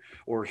Christian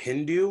or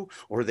Hindu,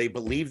 or they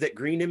believe that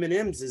green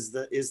M&Ms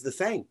is the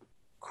thing.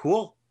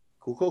 Cool.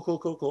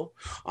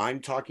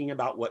 I'm talking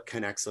about what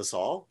connects us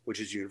all, which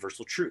is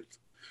universal truth.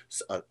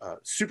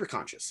 Super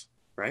conscious,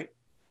 right?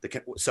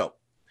 So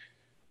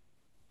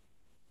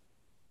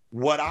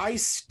what I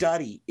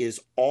study is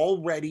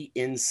already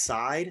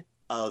inside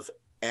of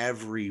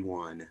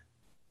everyone.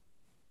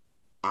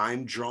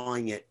 I'm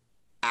drawing it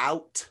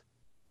out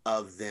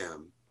of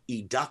them.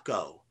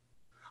 Educo.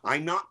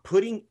 I'm not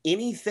putting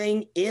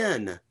anything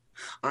in.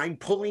 I'm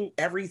pulling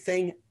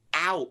everything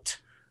out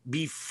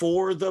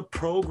before the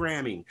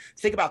programming.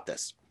 Think about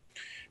this.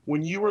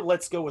 When you were,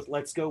 let's go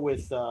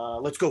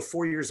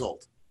 4 years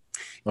old.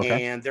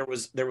 Okay. And there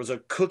was a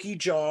cookie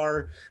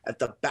jar at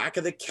the back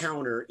of the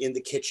counter in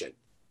the kitchen.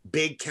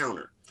 Big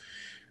counter.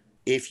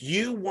 If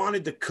you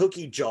wanted the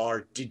cookie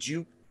jar,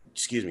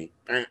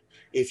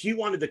 if you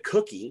wanted the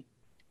cookie,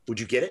 would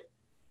you get it?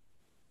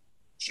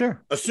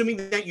 Sure. Assuming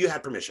that you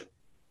had permission.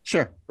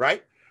 Sure.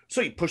 Right?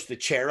 So you push the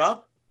chair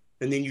up,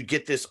 and then you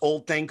get this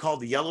old thing called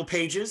the Yellow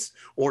Pages,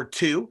 or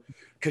 2,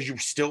 because you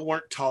still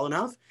weren't tall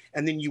enough.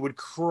 And then you would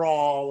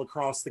crawl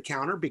across the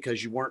counter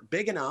because you weren't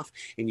big enough,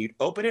 and you'd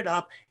open it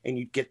up and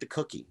you'd get the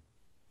cookie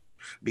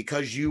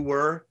because you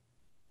were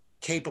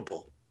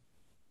capable.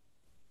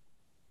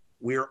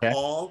 We're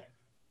all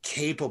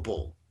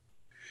capable.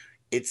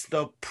 It's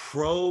the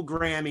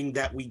programming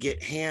that we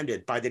get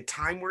handed. By the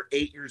time we're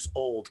 8 years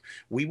old,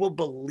 we will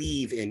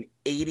believe in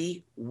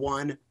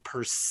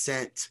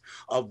 81%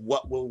 of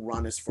what will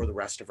run us for the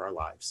rest of our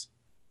lives.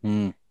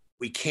 Mm.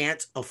 We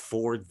can't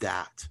afford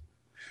that.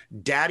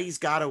 Daddy's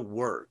got to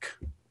work.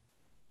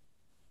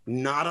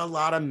 Not a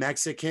lot of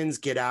Mexicans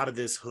get out of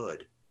this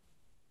hood.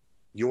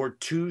 You're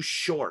too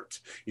short.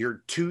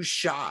 You're too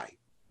shy.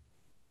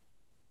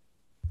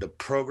 The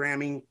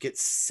programming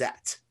gets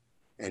set,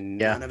 and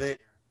none of it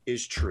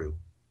is true.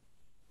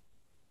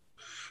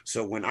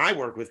 So when I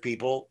work with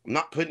people, I'm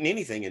not putting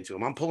anything into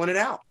them. I'm pulling it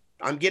out.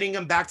 I'm getting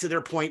them back to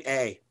their point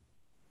A.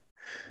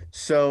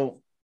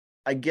 So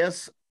I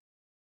guess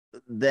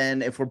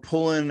then if we're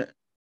pulling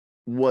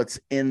what's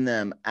in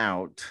them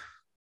out,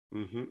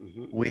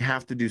 we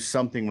have to do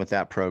something with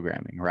that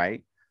programming,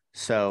 right?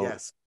 So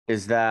yes.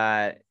 Is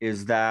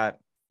that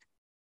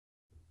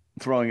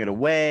throwing it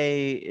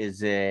away?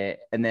 Is it,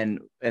 and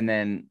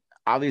then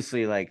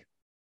obviously, like,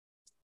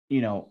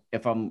 you know,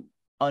 if I'm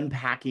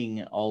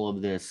unpacking all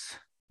of this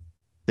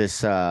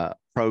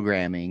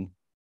programming,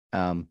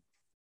 I'm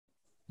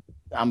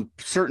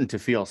certain to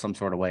feel some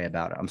sort of way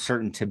about it. I'm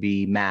certain to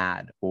be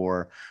mad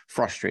or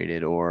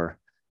frustrated or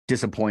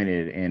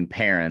disappointed in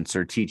parents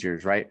or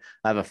teachers, right?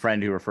 I have a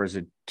friend who refers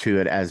to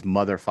it as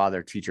mother,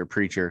 father, teacher,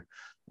 preacher,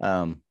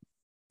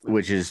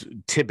 which is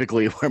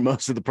typically where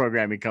most of the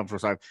programming comes from.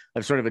 So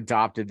I've sort of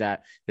adopted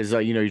that. Is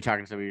you know, you're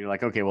talking to somebody, you're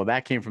like, okay, well,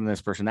 that came from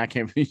this person, that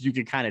came from, you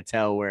can kind of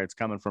tell where it's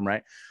coming from,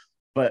 right?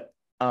 But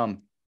I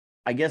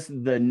guess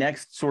the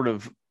next sort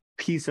of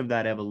piece of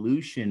that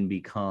evolution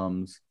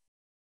becomes,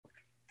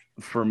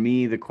 for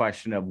me, the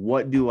question of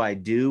what do I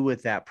do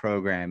with that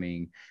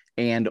programming,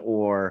 and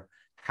or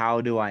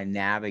how do I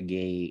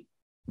navigate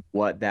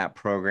what that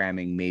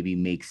programming maybe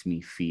makes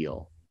me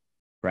feel,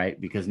 right?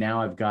 Because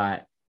now I've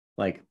got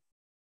like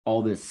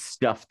all this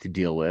stuff to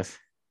deal with,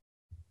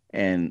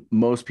 and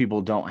most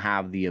people don't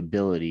have the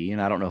ability,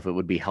 and I don't know if it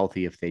would be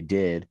healthy if they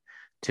did,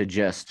 to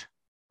just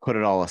put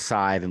it all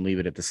aside and leave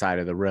it at the side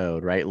of the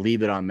road, right?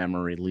 Leave it on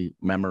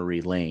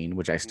memory lane,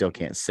 which I still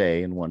can't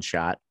say in one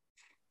shot.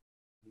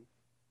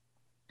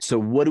 So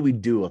what do we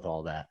do with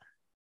all that?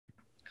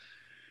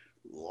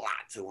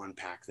 Lot to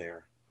unpack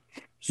there.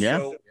 Yeah.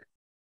 So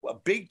a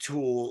big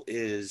tool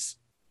is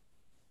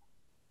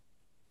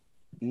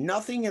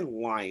nothing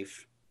in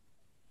life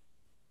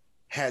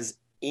has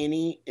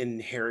any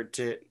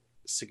inherited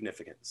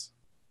significance.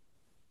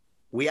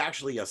 We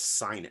actually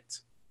assign it.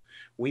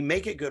 We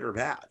make it good or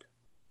bad.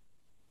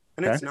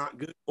 And it's not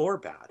good or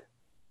bad.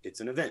 It's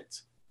an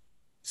event.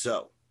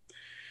 So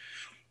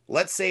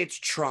let's say it's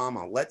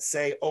trauma. Let's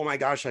say, oh my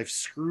gosh, I've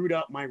screwed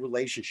up my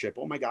relationship.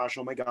 Oh my gosh,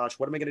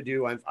 what am I going to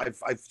do? I've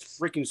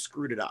freaking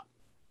screwed it up.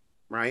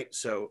 Right?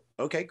 So,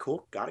 okay,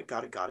 cool. Got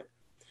it.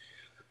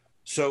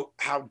 So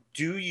how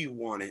do you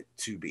want it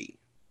to be?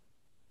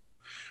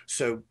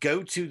 So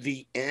go to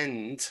the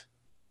end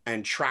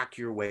and track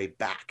your way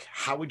back.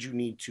 How would you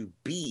need to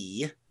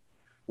be?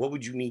 What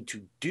would you need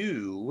to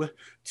do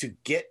to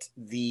get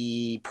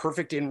the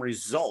perfect end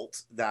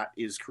result that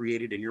is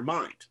created in your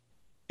mind?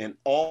 And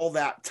all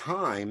that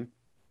time,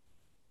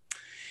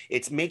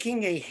 it's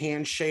making a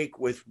handshake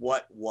with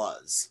what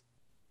was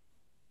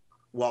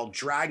while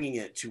dragging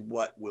it to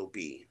what will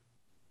be,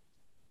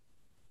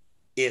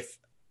 if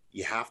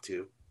you have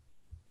to.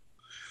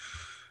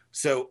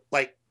 So,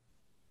 like,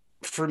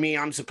 for me,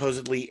 I'm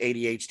supposedly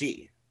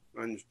ADHD,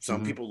 and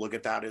some people look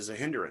at that as a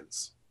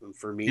hindrance. And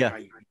for me,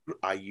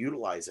 I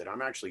utilize it.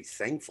 I'm actually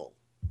thankful.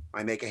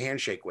 I make a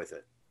handshake with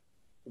it.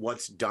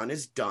 What's done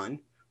is done.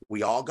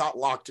 We all got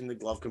locked in the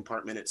glove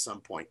compartment at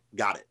some point.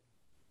 Got it.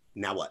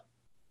 Now what?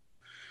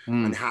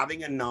 And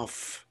having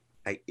enough,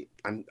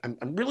 I'm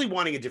really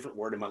wanting a different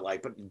word in my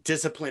life, but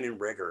discipline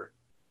and rigor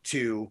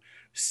to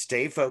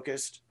stay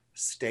focused,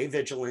 stay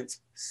vigilant,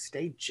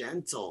 stay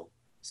gentle,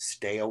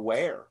 stay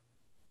aware.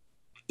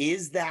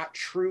 Is that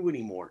true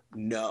anymore?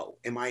 No.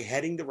 Am I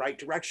heading the right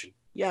direction?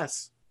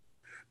 Yes.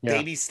 Yeah.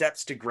 Baby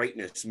steps to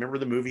greatness. Remember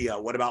the movie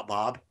What About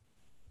Bob?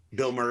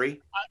 Bill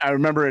Murray? I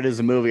remember it as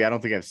a movie. I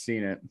don't think I've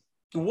seen it.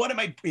 One of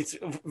my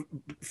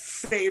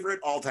favorite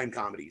all-time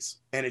comedies.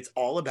 And it's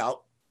all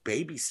about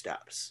baby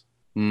steps.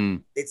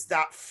 It's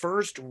that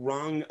first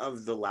rung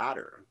of the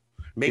ladder.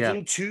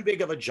 Making too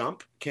big of a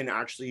jump can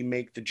actually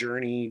make the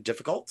journey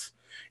difficult.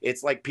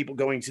 It's like people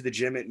going to the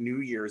gym at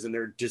New Year's and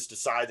they're just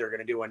decide they're going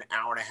to do an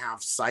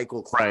hour-and-a-half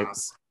cycle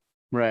class.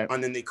 Right.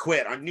 And then they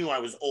quit. I knew I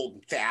was old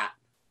and fat.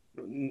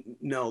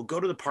 No, go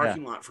to the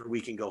parking lot for a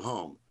week and go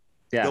home.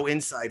 Yeah. Go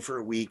inside for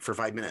a week for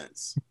 5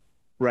 minutes.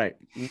 Right.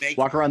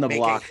 Walk around the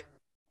block.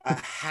 A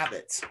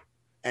habit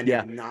and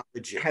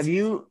acknowledge it.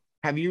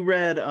 Have you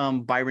read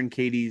Byron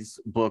Katie's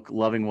book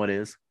Loving What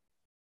Is?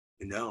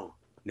 No,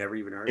 never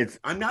even heard of it.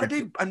 I'm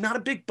not a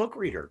big book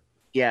reader.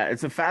 Yeah,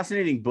 it's a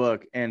fascinating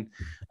book, and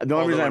the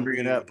only reason I bring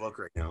it up, book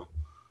right now.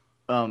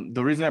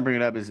 The reason I bring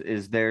it up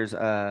is there's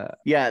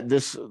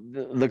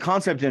the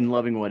concept in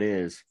Loving What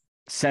Is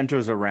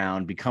centers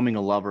around becoming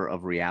a lover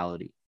of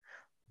reality.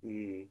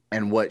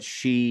 And what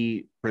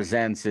she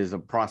presents is a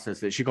process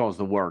that she calls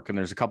the work. And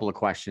there's a couple of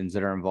questions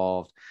that are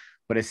involved.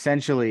 But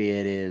essentially,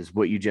 it is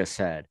what you just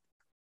said.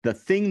 The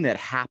thing that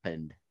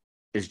happened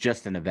is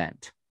just an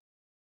event.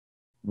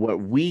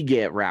 What we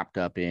get wrapped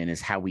up in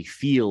is how we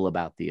feel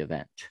about the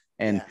event.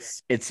 And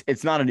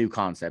it's not a new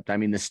concept. I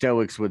mean, the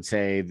Stoics would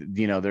say,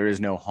 there is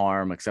no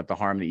harm except the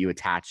harm that you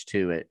attach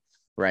to it,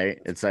 right?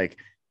 It's like,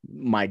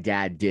 my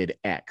dad did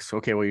X.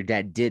 Okay, well, your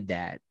dad did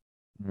that.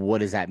 What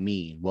does that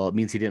mean? Well, it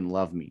means he didn't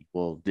love me.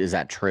 Well, is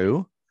that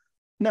true?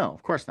 No,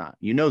 of course not.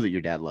 You know that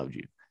your dad loved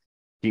you.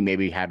 He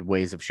maybe had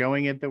ways of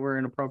showing it that were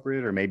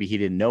inappropriate, or maybe he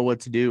didn't know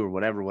what to do, or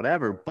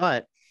whatever.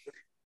 But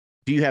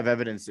do you have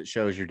evidence that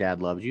shows your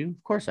dad loved you?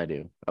 Of course I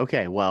do.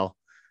 Okay, well,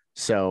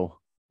 so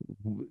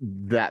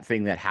that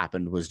thing that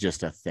happened was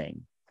just a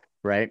thing,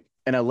 right?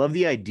 And I love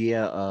the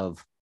idea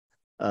of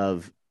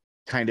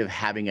kind of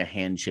having a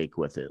handshake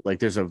with it. Like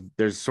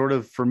there's sort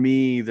of, for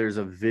me, there's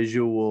a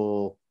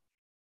visual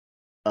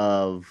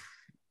of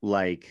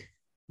like,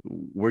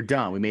 we're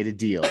done. We made a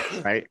deal,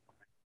 right?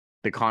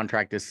 The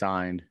contract is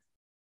signed.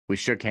 We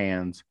shook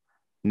hands.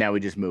 Now we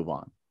just move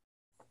on.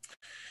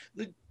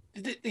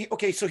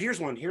 Okay, so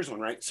here's one,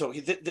 right? So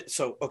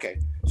so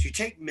you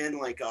take men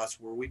like us,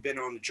 where we've been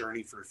on the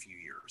journey for a few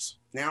years.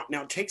 Now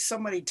take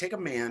a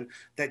man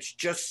that's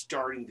just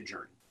starting the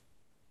journey,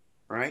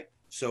 right?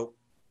 So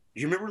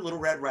you remember Little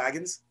Red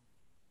Wagons?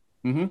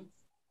 Mm-hmm.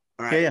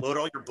 All right, yeah. Load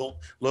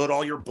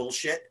all your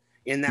bullshit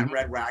in that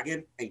red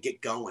wagon and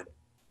get going.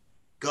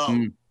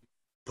 Go.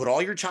 Put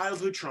all your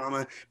childhood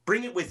trauma,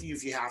 bring it with you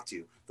if you have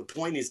to. The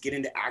point is, get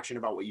into action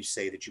about what you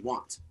say that you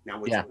want. Now,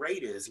 what's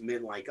great is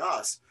men like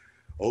us,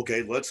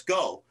 okay, let's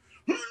go.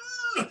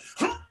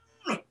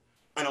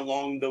 And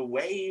along the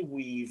way,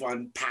 we've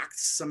unpacked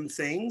some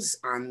things,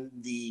 and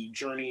the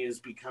journey is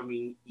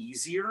becoming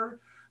easier.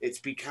 It's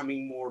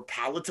becoming more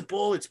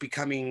palatable. It's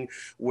becoming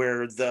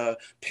where the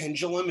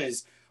pendulum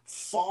is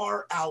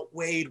far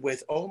outweighed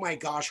with, oh my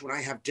gosh, when I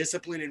have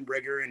discipline and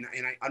rigor and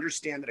I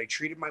understand that I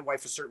treated my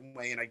wife a certain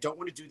way and I don't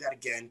want to do that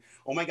again.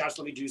 Oh my gosh,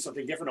 let me do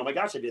something different. Oh my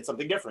gosh, I did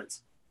something different.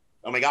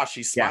 Oh my gosh,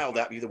 she smiled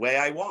at me the way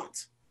I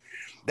want.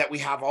 That we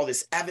have all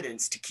this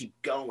evidence to keep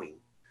going.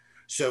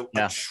 So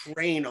a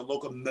train, a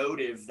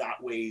locomotive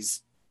that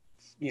weighs,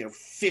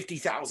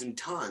 50,000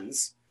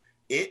 tons,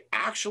 it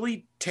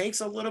actually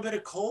takes a little bit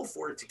of coal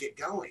for it to get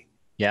going.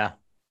 Yeah.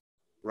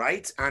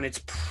 Right? And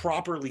it's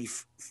properly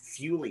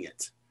fueling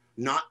it.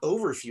 Not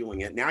over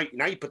fueling it. Now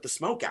you put the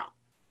smoke out.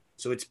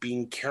 So it's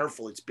being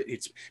careful. It's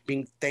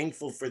being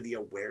thankful for the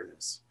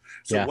awareness.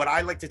 So what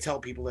I like to tell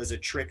people as a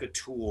trick or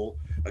tool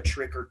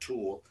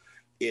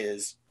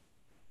is,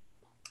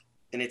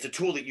 and it's a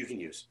tool that you can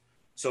use.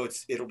 So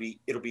it'll be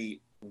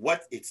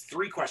it's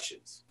 3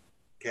 questions.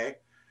 Okay.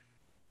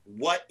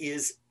 What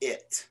is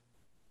it?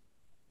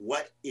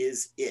 What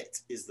is it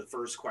is the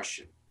first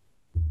question.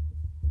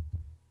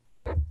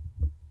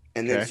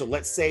 And then, so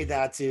let's say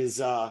that is,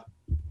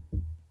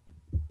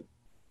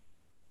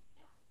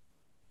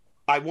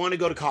 I want to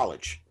go to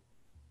college.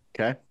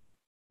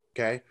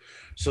 Okay.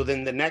 So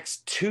then the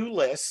next 2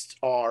 lists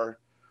are,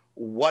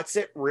 what's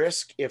at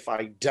risk if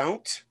I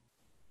don't?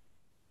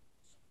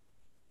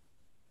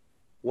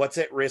 What's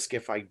at risk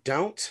if I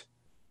don't?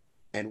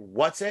 And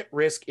what's at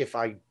risk if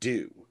I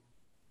do?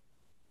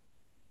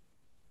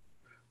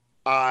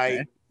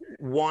 I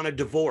want a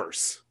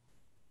divorce.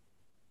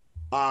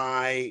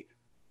 I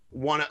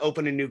want to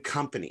open a new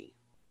company.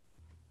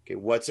 Okay,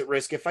 what's at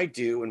risk if I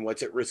do, and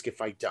what's at risk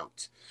if I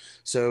don't?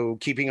 So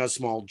keeping a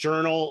small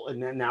journal,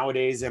 and then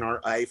nowadays in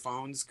our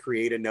iPhones,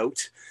 create a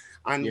note.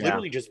 And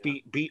literally just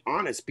be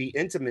honest, be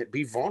intimate,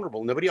 be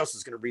vulnerable. Nobody else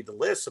is going to read the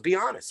list, so be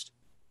honest.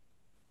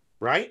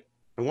 Right?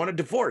 I want a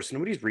divorce.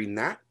 Nobody's reading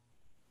that.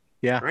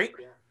 Yeah. Right?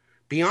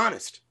 Be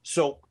honest.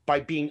 So by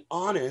being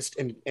honest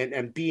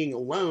and being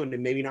alone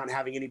and maybe not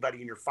having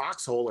anybody in your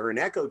foxhole or an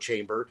echo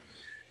chamber,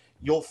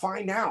 you'll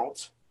find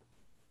out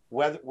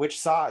which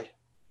side.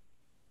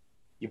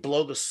 You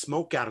blow the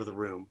smoke out of the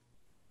room,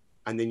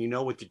 and then you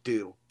know what to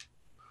do.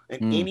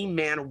 And any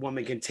man or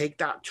woman can take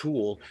that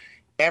tool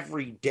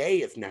every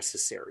day if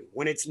necessary,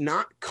 when it's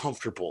not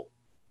comfortable.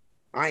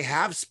 I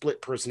have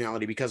split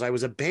personality because I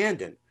was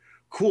abandoned.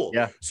 Cool.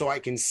 Yeah. So I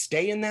can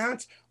stay in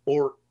that,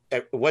 or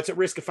what's at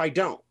risk if I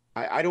don't?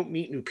 I don't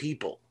meet new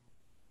people.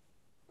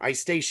 I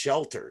stay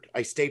sheltered.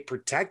 I stay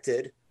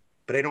protected,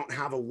 but I don't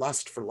have a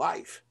lust for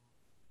life.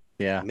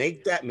 Yeah.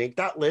 Make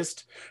that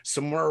list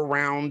somewhere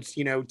around,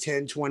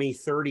 10, 20,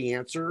 30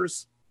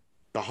 answers.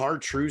 The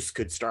hard truths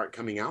could start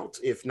coming out,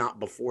 if not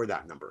before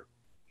that number.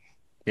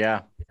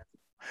 Yeah.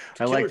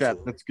 I like that.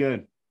 Tool. That's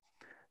good.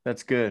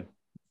 That's good.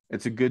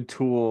 It's a good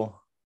tool.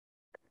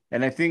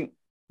 And I think,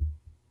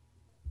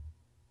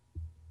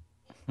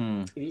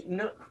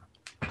 No.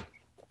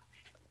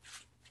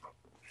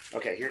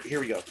 Okay, here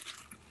we go.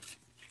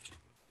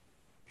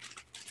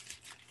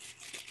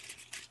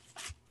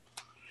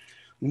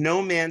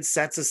 No man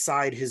sets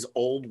aside his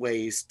old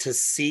ways to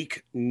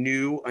seek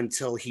new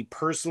until he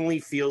personally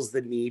feels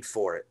the need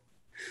for it.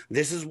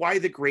 This is why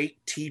the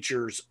great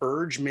teachers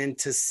urge men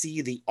to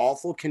see the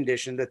awful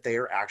condition that they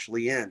are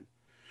actually in,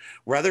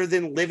 rather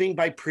than living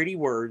by pretty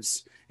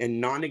words and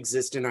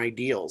non-existent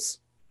ideals.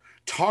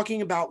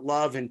 Talking about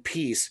love and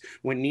peace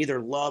when neither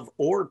love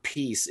or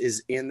peace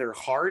is in their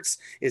hearts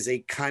is a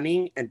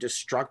cunning and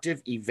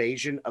destructive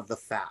evasion of the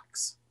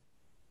facts.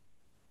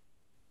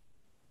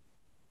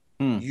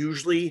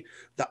 Usually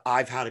the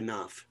I've had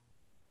enough.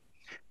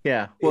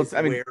 Yeah. Well,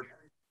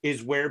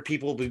 is where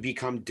people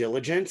become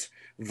diligent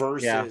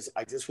versus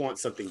I just want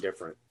something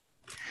different.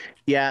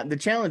 Yeah. The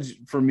challenge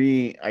for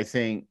me, I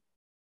think,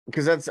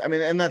 because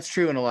that's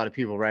true in a lot of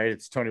people, right?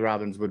 It's Tony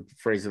Robbins would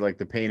phrase it like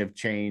the pain of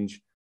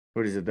change.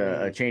 What is it?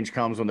 The change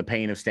comes when the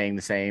pain of staying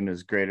the same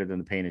is greater than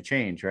the pain of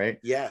change, right?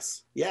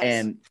 Yes.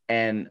 Yes.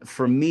 And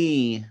for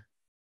me,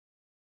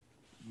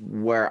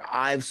 where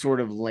I've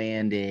sort of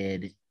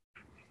landed,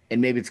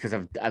 and maybe it's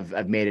because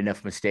I've made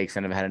enough mistakes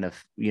and I've had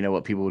enough,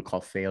 what people would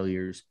call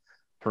failures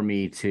for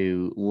me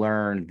to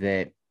learn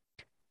that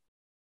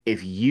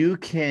if you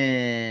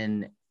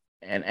can,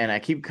 and I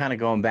keep kind of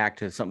going back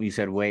to something you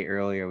said way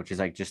earlier, which is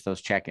like just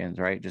those check-ins,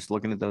 right? Just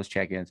looking at those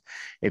check-ins.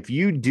 If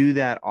you do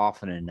that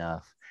often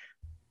enough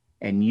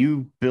and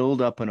you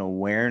build up an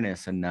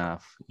awareness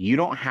enough, you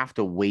don't have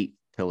to wait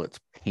till it's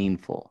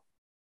painful,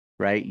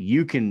 right?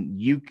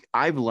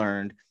 I've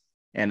learned,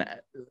 and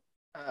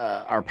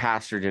our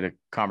pastor did a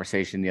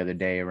conversation the other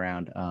day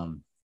around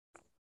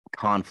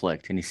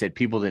conflict, and he said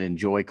people that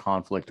enjoy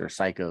conflict are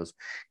psychos.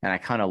 And I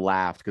kind of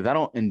laughed because I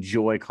don't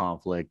enjoy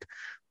conflict,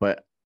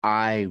 but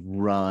I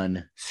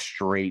run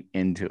straight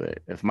into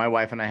it. If my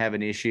wife and I have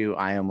an issue,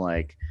 I am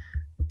like,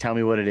 tell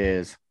me what it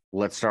is,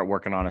 let's start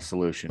working on a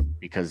solution,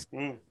 because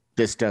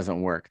this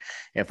doesn't work.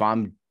 If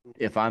I'm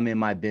in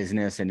my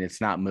business and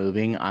it's not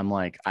moving, I'm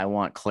like, I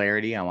want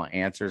clarity, I want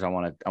answers, I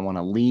want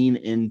to lean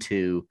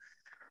into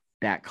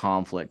that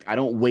conflict. I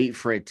don't wait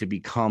for it to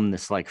become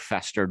this like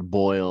festered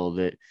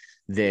boil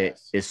that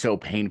is so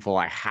painful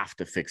I have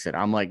to fix it.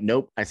 I'm like,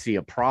 nope, I see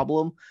a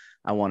problem,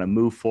 I want to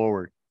move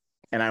forward.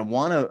 And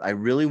I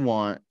really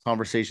want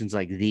conversations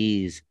like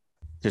these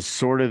to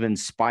sort of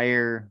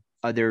inspire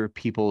other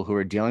people who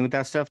are dealing with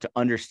that stuff to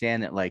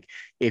understand that, like,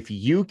 if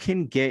you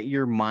can get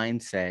your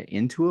mindset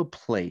into a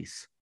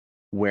place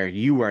where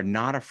you are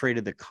not afraid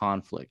of the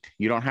conflict,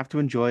 you don't have to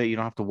enjoy it, you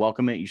don't have to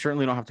welcome it, you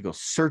certainly don't have to go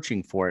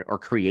searching for it or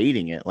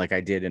creating it like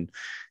I did in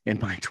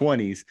my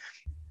 20s.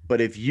 But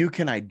if you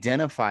can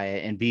identify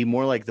it and be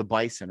more like the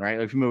bison, right?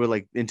 Like, if you remember,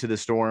 like, Into the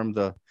Storm,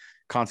 the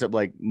concept,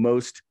 like,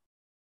 most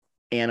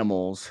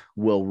animals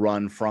will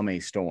run from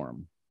a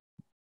storm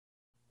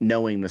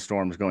knowing the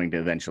storm is going to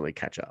eventually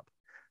catch up.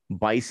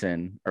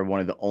 Bison are one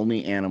of the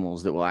only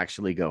animals that will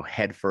actually go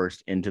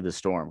headfirst into the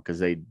storm because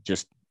they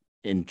just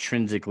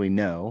intrinsically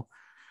know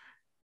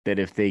that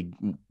if they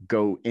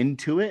go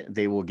into it,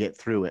 they will get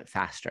through it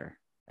faster,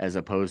 as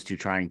opposed to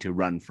trying to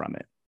run from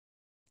it.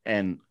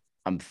 And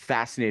I'm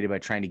fascinated by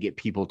trying to get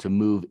people to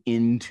move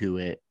into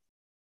it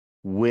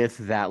with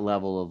that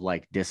level of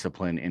like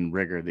discipline and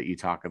rigor that you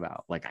talk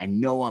about. Like, I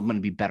know I'm going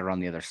to be better on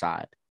the other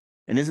side.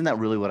 And isn't that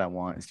really what I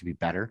want, is to be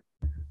better?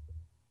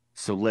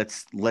 So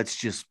let's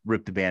just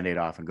rip the Band-Aid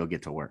off and go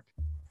get to work.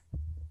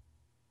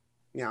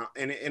 Yeah.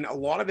 And a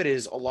lot of it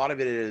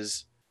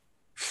is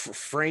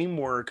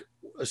framework.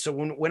 So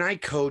when I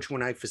coach,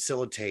 when I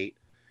facilitate,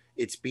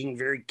 it's being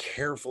very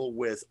careful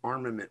with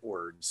armament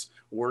words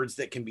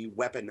that can be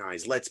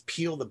weaponized. Let's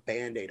peel the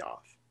Band-Aid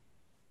off.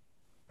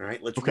 All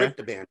right. Let's rip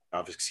the Band-Aid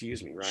off.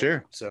 Excuse me. Right.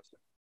 Sure.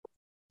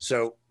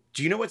 So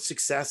do you know what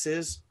success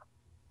is?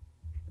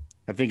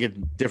 I think it's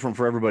different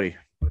for everybody.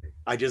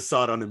 I just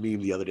saw it on a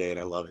meme the other day and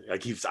I love it.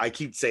 I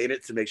keep saying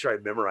it to make sure I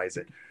memorize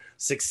it.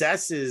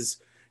 Success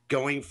is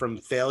going from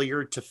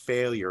failure to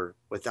failure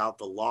without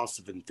the loss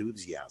of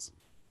enthusiasm.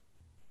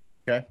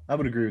 Okay. I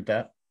would agree with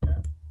that.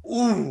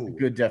 Ooh.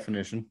 Good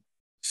definition.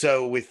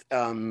 So with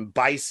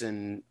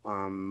bison,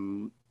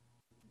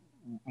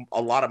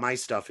 a lot of my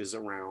stuff is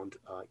around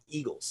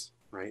eagles,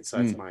 right?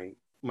 So that's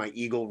my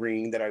eagle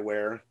ring that I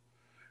wear.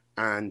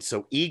 And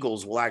so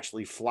eagles will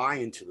actually fly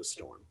into the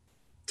storm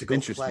to go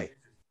play.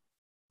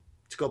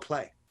 To go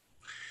play.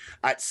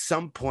 At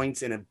some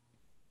points in an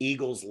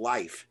eagle's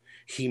life,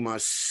 he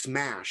must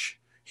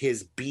smash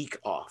his beak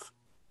off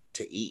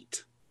to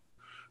eat,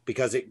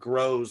 because it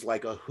grows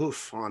like a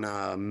hoof on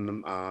a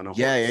horse.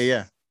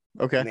 Yeah.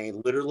 Okay. And they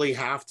literally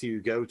have to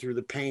go through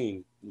the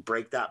pain and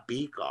break that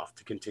beak off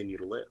to continue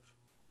to live.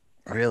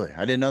 Really?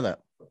 I didn't know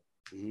that.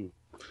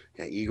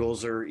 Yeah,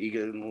 eagles are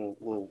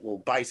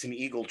little bison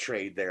eagle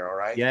trade there. All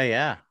right.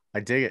 Yeah.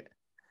 I dig it.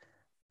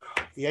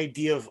 The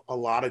idea of a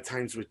lot of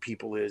times with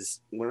people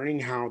is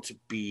learning how to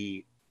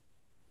be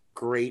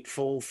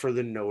grateful for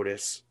the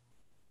notice,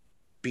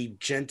 be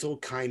gentle,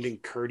 kind,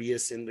 and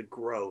courteous in the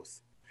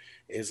growth,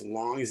 as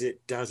long as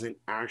it doesn't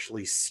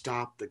actually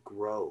stop the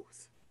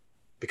growth.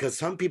 Because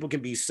some people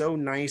can be so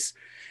nice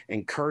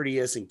and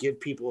courteous and give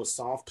people a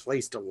soft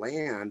place to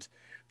land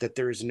that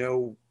there's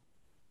no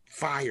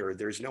fire,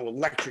 there's no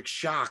electric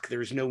shock,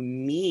 there's no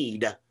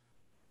need.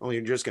 Well,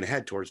 you're just going to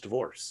head towards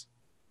divorce.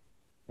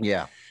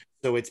 Yeah.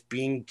 So it's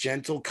being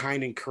gentle,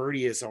 kind, and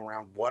courteous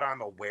around what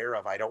I'm aware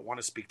of. I don't want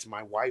to speak to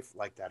my wife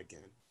like that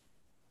again.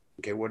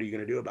 Okay, what are you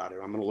going to do about it?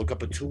 I'm going to look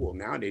up a tool.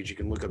 Nowadays, you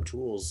can look up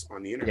tools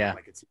on the internet, Yeah.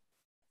 like it's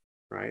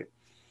right.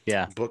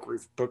 Yeah. Book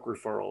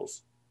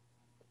referrals.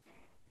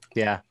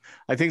 Yeah.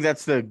 I think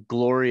that's the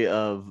glory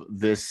of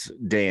this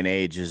day and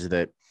age, is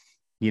that,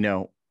 you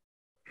know,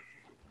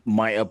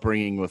 my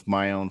upbringing with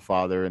my own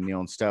father and the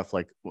own stuff,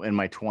 like in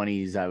my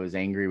 20s, I was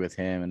angry with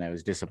him and I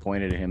was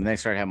disappointed in him. And then I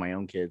started having my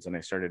own kids and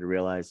I started to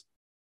realize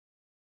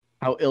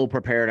how ill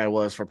prepared I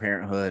was for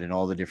parenthood and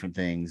all the different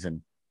things.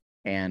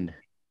 And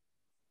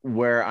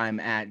where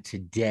I'm at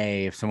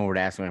today, if someone were to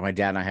ask me, like, my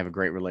dad and I have a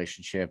great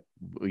relationship.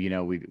 You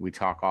know, we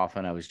talk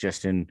often. I was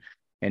just in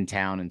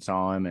town and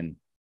saw him, and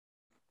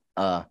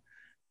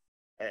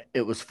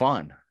it was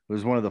fun. It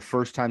was one of the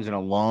first times in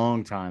a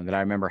long time that I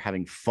remember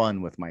having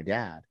fun with my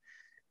dad.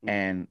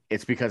 And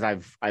it's because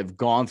I've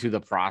gone through the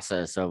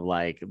process of,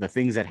 like, the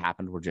things that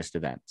happened were just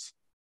events,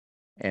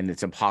 and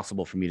it's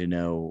impossible for me to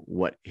know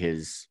what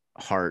his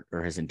heart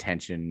or his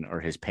intention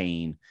or his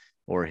pain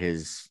or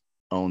his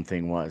own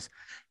thing was.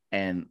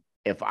 And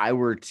if I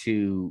were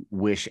to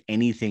wish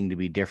anything to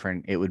be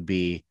different, it would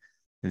be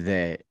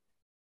that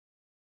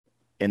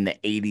in the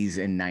 80s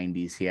and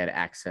 90s, he had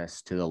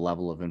access to the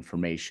level of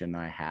information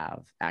I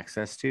have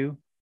access to,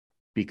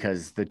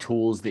 because the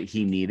tools that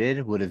he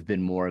needed would have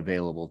been more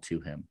available to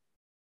him.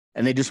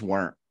 And they just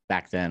weren't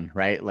back then,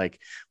 right? Like,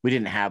 we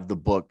didn't have the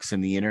books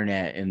and the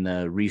internet and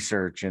the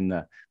research and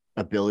the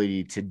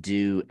ability to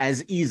do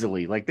as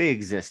easily. Like, they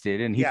existed,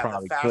 and he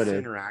probably could have.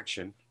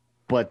 Interaction.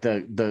 But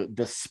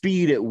the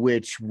speed at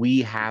which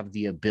we have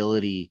the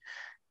ability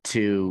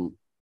to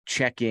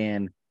check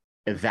in,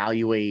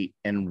 evaluate,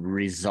 and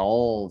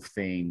resolve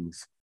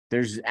things,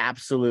 there's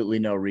absolutely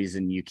no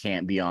reason you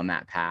can't be on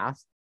that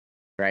path,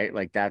 right?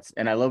 Like, that's,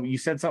 and I love, you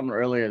said something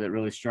earlier that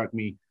really struck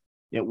me.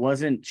 It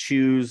wasn't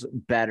choose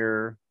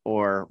better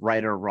or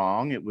right or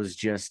wrong. It was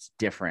just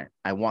different.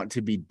 I want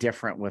to be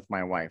different with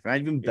my wife,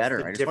 and even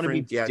better. I just want to be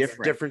different. It's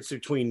the difference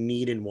between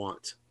need and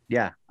want.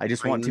 Yeah, I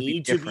just want to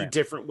be different. I need to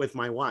be different with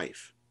my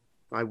wife.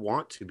 I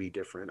want to be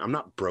different. I'm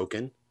not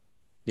broken.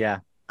 Yeah.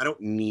 I don't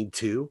need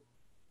to.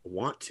 I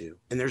want to.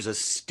 And there's a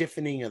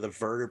stiffening of the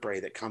vertebrae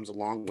that comes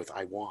along with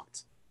I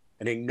want.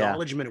 An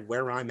acknowledgement of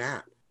where I'm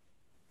at.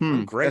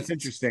 I'm great. That's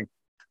interesting.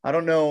 I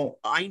don't know.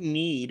 I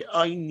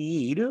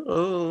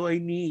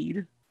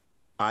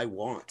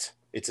want.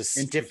 It's a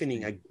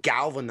stiffening, a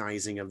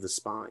galvanizing of the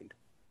spine.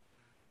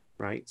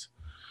 Right?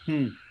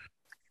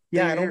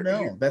 Yeah, I don't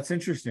know. That's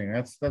interesting.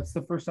 That's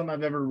the first time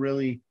I've ever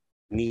really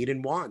need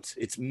and want.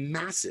 It's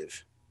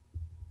massive.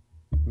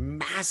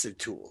 Massive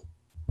tool.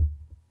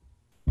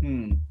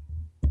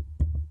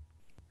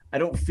 I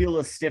don't feel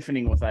a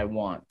stiffening with I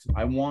want.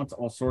 I want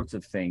all sorts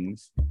of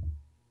things.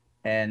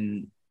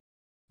 And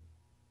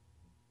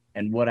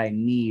what I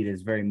need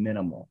is very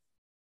minimal.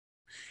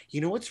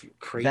 You know what's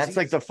crazy? That's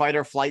like the fight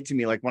or flight to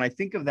me. Like, when I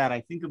think of that,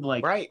 I think of,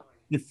 like, right,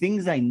 the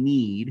things I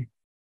need,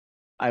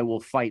 I will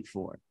fight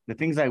for. The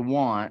things I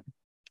want,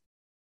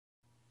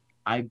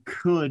 I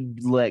could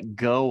let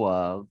go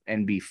of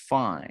and be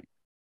fine.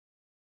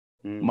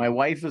 My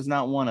wife is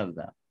not one of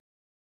them.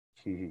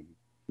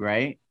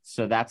 Right?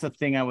 So that's a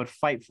thing I would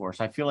fight for.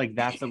 So I feel like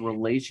that's a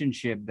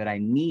relationship that I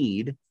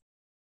need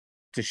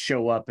to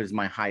show up as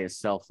my highest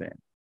self in.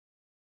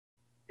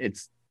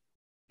 It's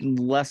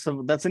less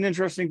of, that's an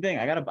interesting thing.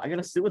 I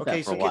gotta sit with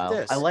that for a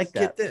while. I like that.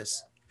 Get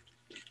this.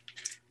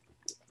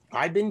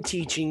 I've been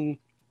teaching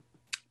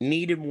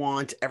need and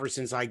want ever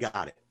since I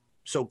got it.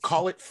 So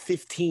call it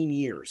 15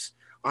 years.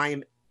 I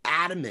am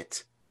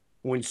adamant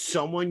when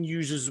someone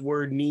uses the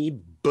word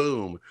need,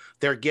 boom,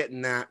 they're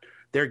getting that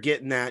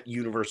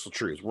universal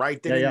truth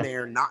right then and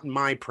there, not in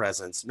my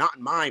presence,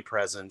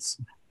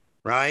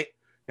 right?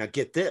 Now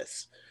get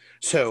this.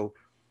 So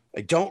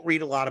I don't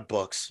read a lot of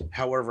books.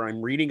 However,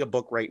 I'm reading a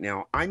book right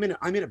now. I'm in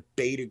a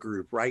beta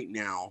group right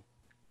now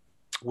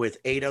with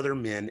 8 other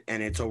men,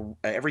 and it's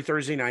every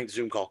Thursday night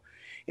Zoom call,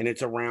 and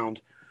it's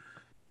around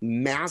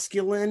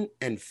masculine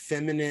and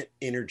feminine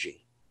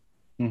energy.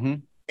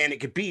 And it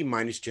could be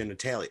minus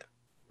genitalia,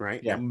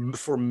 right? Yeah. And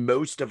for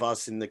most of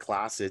us in the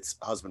class, it's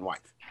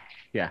husband-wife.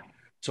 Yeah.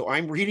 So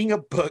I'm reading a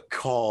book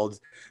called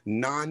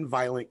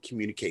Nonviolent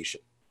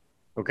Communication.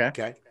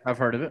 Okay. I've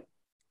heard of it.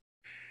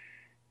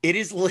 It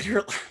is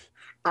literally,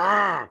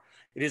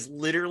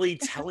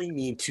 telling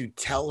me to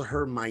tell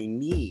her my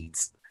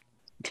needs.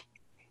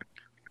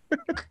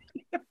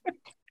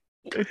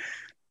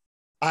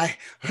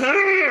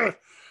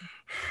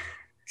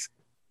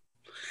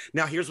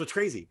 Now here's what's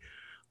crazy.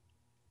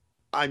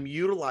 I'm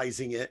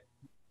utilizing it.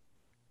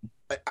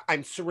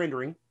 I'm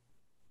surrendering.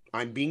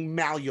 I'm being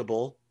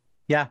malleable.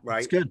 Yeah, right.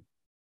 It's good.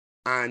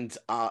 And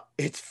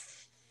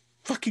it's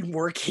fucking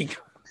working.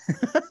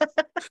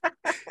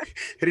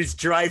 It is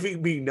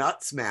driving me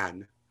nuts,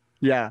 man.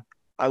 Yeah,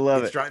 I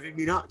love it. It's driving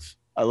me nuts.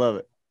 I love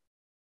it.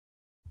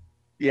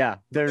 Yeah,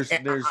 there's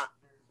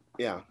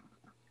yeah.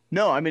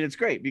 No, I mean, it's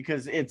great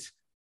because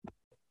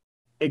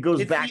it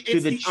goes back to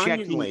the onion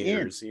checking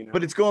layers, in, you know?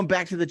 but it's going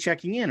back to the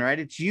checking in, right?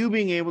 It's you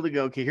being able to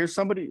go, okay, here's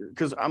somebody,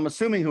 because I'm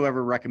assuming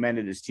whoever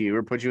recommended this to you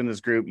or put you in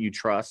this group, you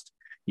trust,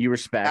 you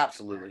respect.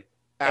 Absolutely.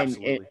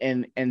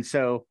 And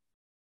so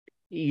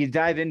you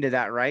dive into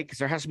that, right? Because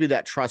there has to be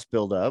that trust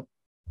buildup,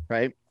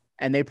 right?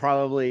 And they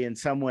probably in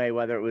some way,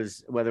 whether it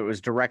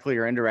was directly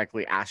or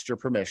indirectly, asked your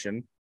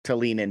permission to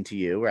lean into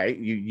you, right?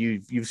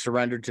 You've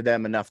surrendered to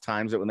them enough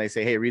times that when they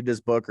say, hey, read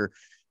this book or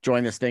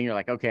join this thing, you're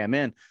like, okay, I'm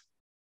in.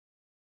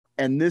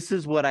 And this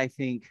is what I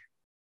think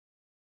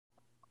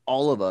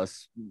all of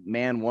us,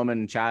 man,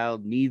 woman,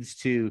 child, needs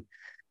to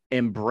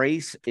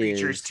embrace.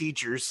 Preachers,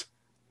 teachers,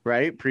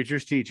 right?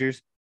 Preachers,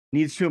 teachers,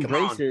 needs to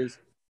embrace is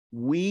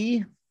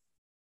we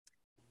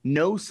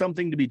know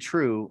something to be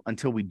true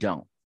until we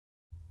don't,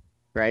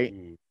 right?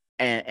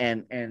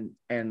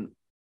 And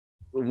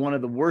one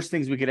of the worst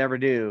things we could ever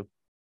do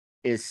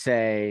is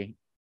say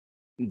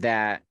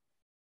that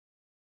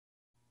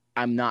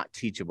I'm not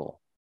teachable,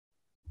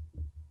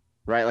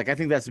 right? Like, I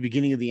think that's the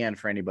beginning of the end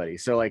for anybody.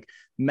 So, like,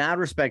 mad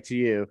respect to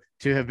you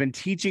to have been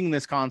teaching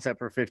this concept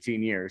for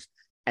 15 years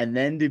and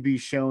then to be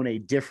shown a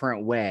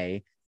different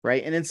way,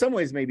 right? And in some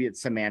ways, maybe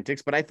it's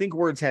semantics, but I think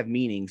words have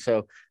meaning.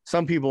 So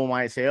some people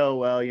might say, oh,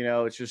 well,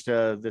 it's just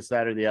this,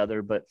 that, or the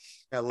other. But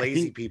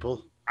lazy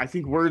people. I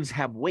think words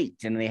have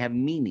weight and they have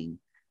meaning.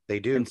 They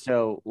do. And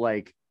so,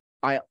 like,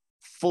 I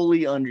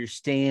fully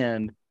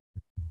understand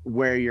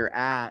where you're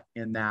at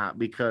in that,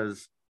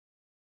 because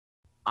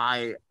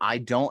I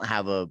don't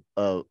have a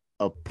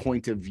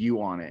point of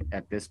view on it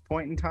at this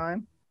point in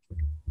time.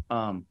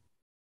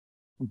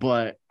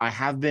 But I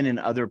have been in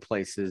other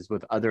places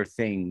with other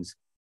things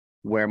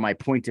where my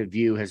point of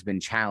view has been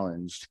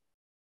challenged,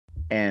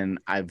 and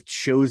I've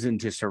chosen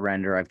to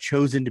surrender. I've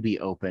chosen to be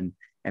open,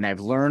 and I've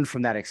learned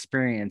from that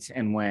experience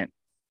and went,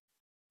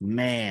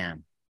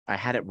 man, I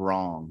had it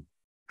wrong.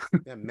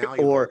 Yeah,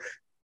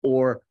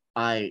 or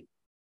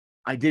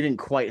I didn't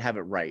quite have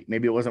it right.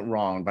 Maybe it wasn't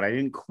wrong, but I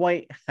didn't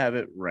quite have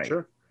it right.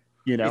 Sure.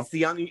 It's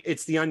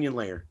the onion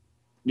layer.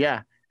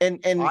 Yeah.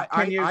 And 10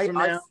 years from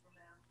now,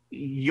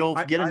 you'll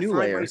get a new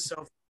layer.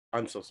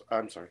 I'm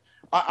sorry.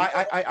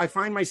 I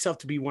find myself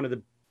to be one of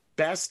the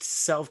best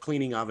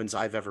self-cleaning ovens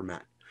I've ever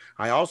met.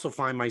 I also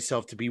find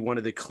myself to be one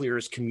of the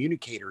clearest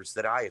communicators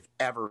that I have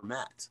ever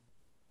met.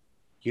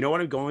 You know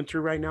what I'm going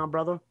through right now,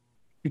 brother?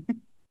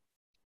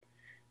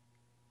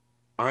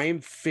 I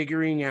am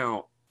figuring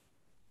out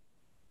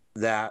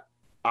that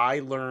I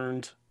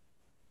learned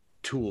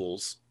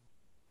tools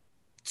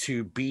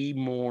to be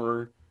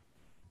more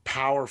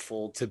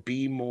powerful, to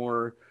be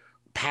more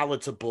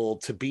palatable,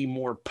 to be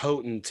more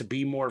potent, to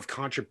be more of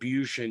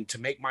contribution, to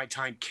make my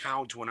time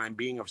count when I'm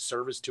being of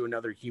service to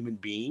another human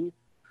being.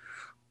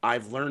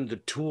 I've learned the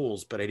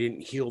tools, but I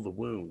didn't heal the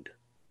wound.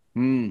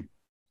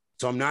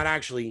 So I'm not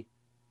actually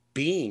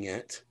being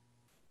it.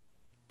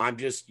 I'm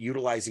just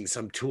utilizing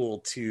some tool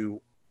to,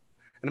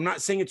 and I'm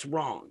not saying it's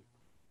wrong,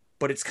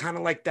 but it's kind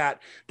of like that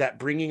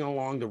bringing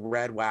along the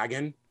red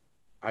wagon.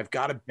 I've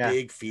got a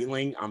big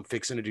feeling I'm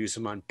fixing to do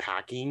some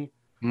unpacking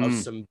of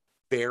some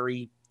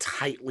very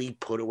tightly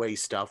put away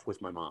stuff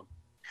with my mom.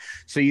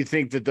 So you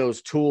think that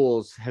those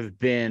tools have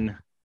been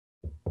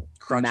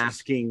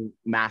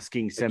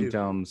masking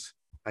symptoms?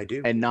 I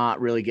do. And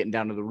not really getting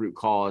down to the root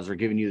cause or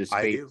giving you the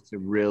space to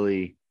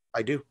really.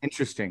 I do.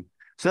 Interesting.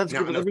 So that's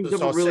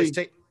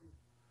good.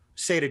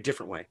 Say it a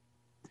different way.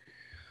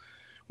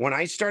 When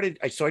I started,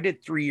 I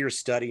did 3 years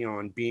study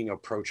on being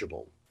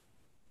approachable,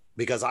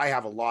 because I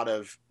have a lot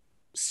of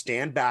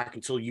stand back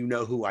until you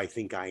know who I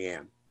think I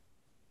am.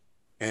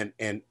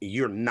 And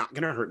you're not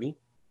going to hurt me.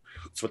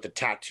 That's what the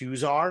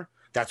tattoos are.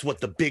 That's what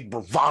the big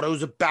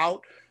bravado's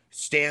about.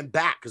 Stand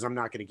back, because I'm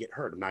not going to get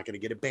hurt. I'm not going to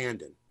get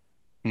abandoned.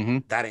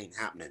 That ain't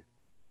happening.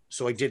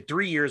 So I did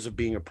 3 years of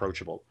being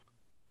approachable.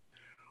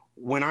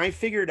 When I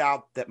figured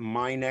out that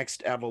my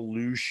next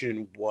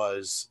evolution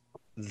was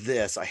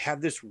this, I had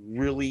this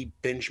really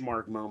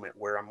benchmark moment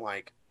where I'm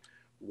like,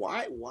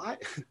 why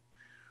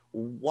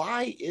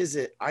is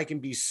it I can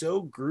be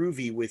so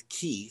groovy with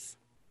Keith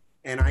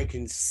and I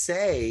can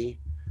say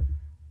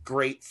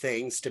great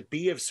things, to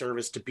be of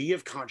service, to be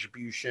of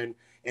contribution,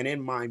 and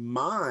in my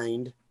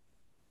mind,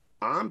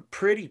 I'm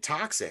pretty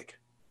toxic.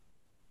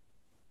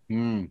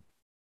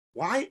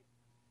 Why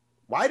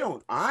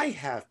don't I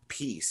have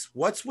peace?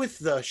 What's with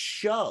the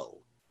show?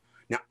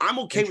 Now, I'm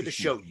okay with the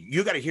show.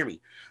 You got to hear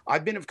me.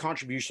 I've been of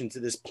contribution to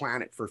this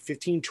planet for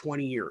 15,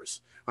 20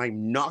 years.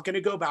 I'm not going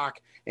to go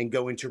back and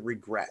go into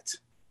regret.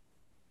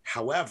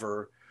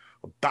 However,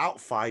 about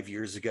 5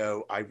 years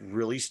ago, I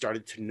really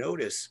started to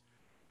notice,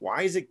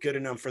 why is it good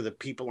enough for the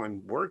people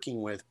I'm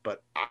working with,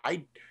 but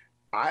I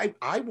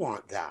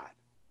want that.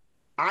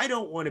 I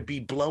don't want to be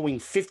blowing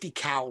 50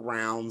 cal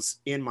rounds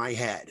in my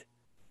head.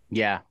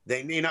 Yeah.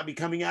 They may not be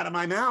coming out of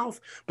my mouth,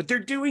 but they're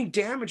doing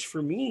damage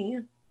for me.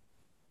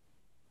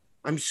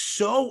 I'm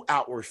so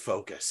outward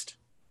focused.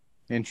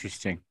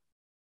 Interesting.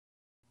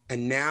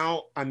 And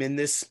now I'm in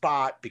this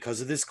spot because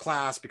of this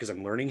class, because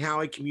I'm learning how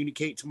I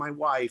communicate to my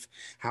wife,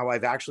 how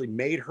I've actually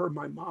made her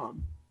my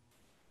mom.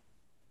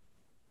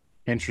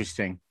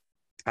 Interesting.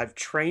 I've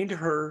trained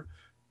her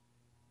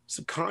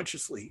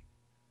subconsciously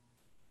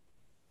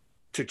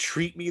to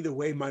treat me the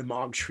way my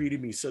mom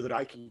treated me so that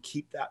I can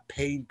keep that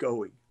pain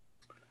going.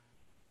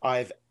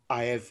 I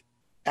have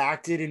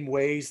acted in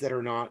ways that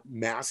are not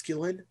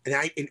masculine.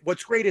 And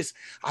what's great is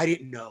I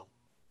didn't know.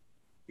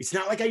 It's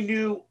not like I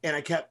knew and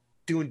I kept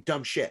doing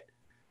dumb shit.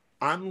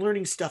 I'm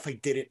learning stuff I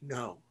didn't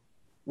know,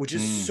 which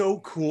is Mm. so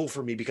cool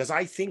for me because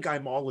I think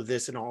I'm all of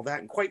this and all that.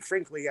 And quite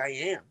frankly, I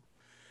am.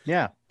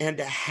 Yeah. And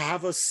to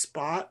have a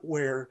spot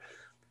where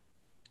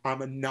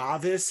I'm a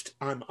novice,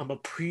 I'm a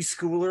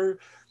preschooler,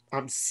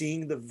 I'm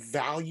seeing the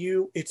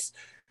value.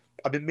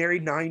 I've been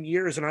married 9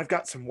 years and I've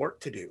got some work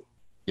to do.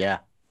 Yeah.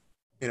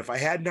 And if I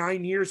had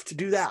 9 years to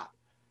do that,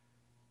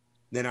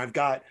 then I've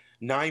got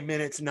 9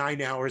 minutes,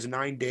 9 hours,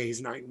 9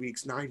 days, 9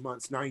 weeks, 9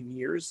 months, 9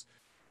 years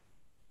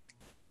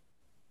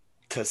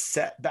to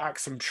set back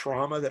some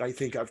trauma that I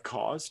think I've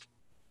caused.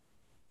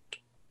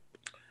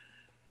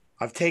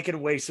 I've taken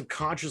away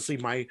subconsciously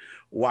my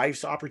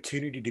wife's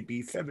opportunity to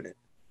be feminine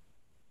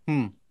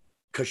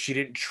because she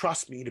didn't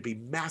trust me to be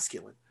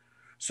masculine.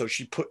 So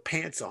she put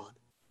pants on.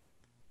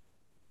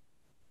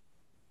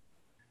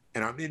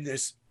 And I'm in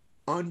this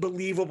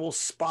unbelievable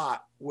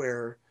spot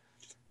where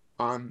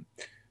I'm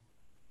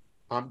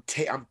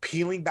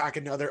peeling back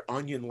another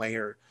onion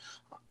layer.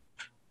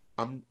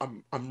 I'm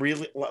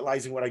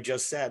realizing what I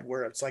just said,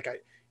 where it's like,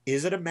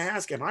 is it a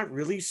mask? Am I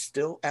really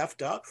still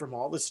effed up from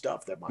all the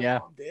stuff that my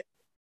mom did?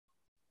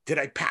 Did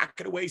I pack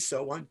it away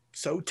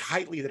so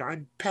tightly that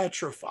I'm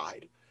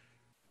petrified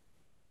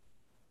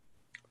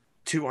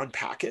to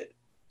unpack it?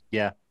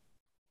 Yeah.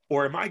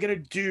 Or am I going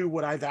to do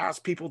what I've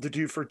asked people to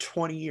do for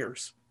 20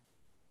 years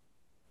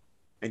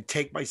and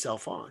take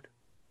myself on?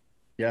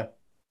 Yeah.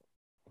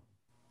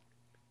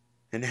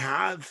 And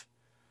have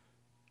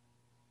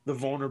the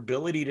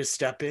vulnerability to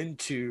step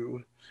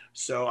into.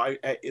 So I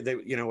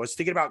was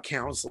thinking about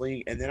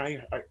counseling, and then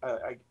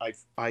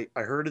I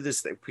heard of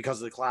this because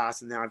of the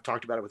class, and now I've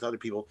talked about it with other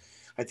people.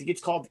 I think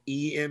it's called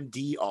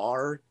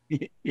EMDR.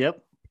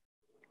 Yep.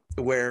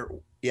 Where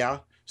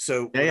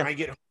So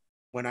Yeah,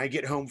 when I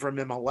get home from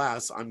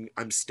MLS,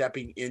 I'm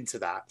stepping into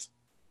that.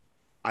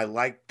 I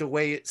like the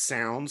way it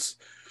sounds,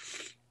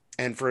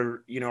 and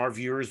for our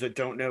viewers that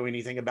don't know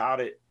anything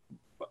about it,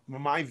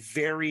 my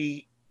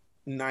very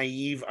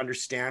naive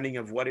understanding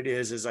of what it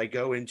is I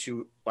go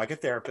into like a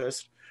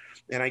therapist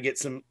and I get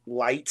some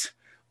light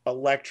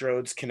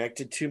electrodes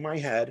connected to my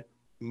head,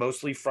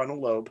 mostly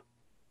frontal lobe.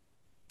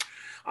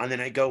 And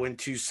then I go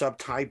into some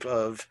type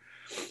of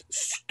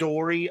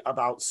story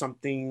about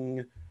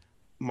something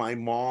my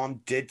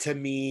mom did to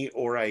me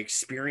or I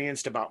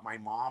experienced about my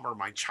mom or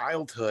my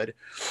childhood.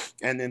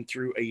 And then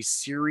through a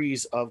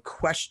series of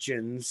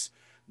questions,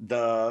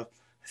 the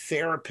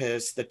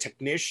therapist, the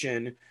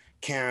technician,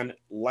 can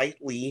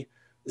lightly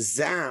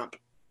zap,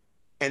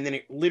 and then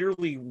it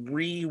literally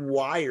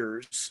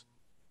rewires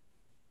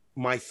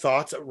my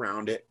thoughts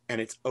around it, and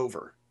it's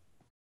over.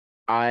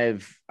 I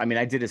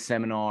did a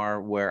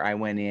seminar where I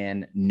went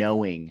in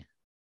knowing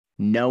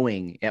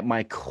at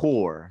my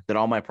core that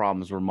all my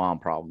problems were mom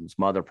problems,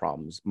 mother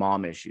problems,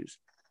 mom issues,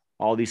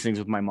 all these things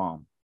with my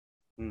mom,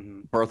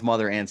 birth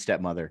mother and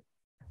stepmother.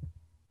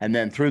 And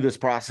then through this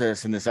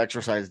process and this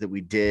exercise that we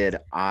did,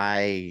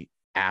 I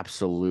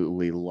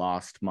absolutely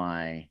lost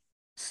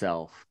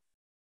myself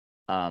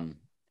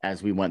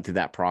as we went through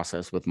that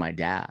process with my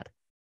dad.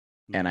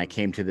 And I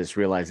came to this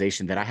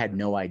realization that I had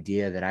no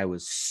idea that I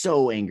was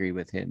so angry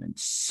with him and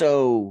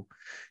so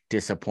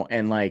disappointed.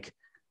 And like,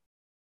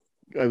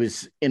 I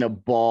was in a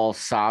ball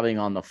sobbing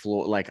on the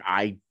floor. Like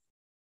I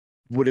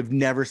would have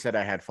never said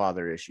I had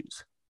father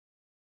issues.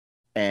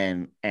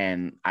 And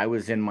I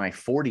was in my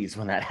 40s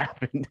when that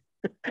happened.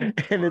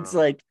 And it's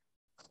like,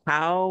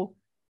 how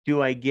do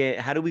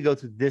we go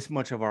through this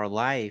much of our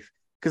life?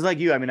 Because like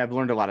you, I've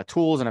learned a lot of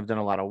tools and I've done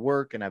a lot of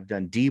work and I've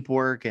done deep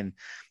work and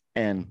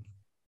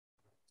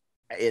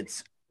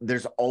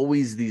there's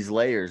always these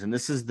layers. And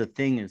this is the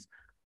thing, is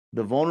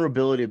the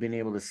vulnerability of being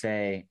able to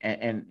say,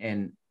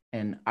 and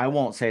I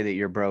won't say that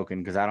you're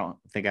broken because I don't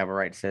think I have a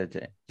right to say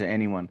it to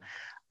anyone.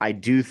 I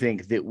do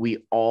think that we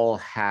all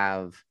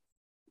have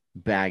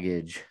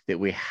baggage that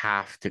we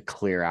have to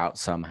clear out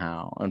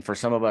somehow. And for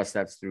some of us,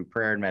 that's through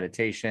prayer and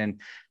meditation.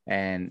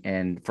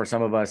 And for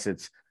some of us,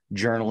 it's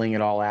journaling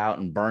it all out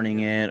and burning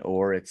it,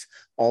 or it's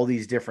all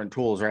these different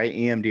tools, right?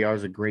 EMDR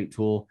is a great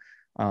tool.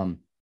 And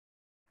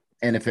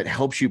if it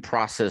helps you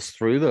process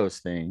through those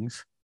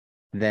things,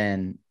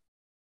 then,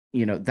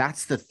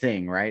 that's the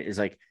thing, right? Is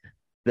like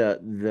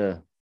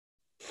the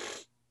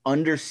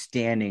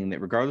understanding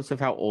that regardless of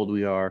how old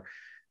we are,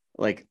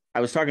 like I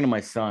was talking to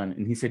my son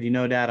and he said,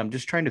 Dad, I'm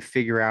just trying to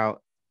figure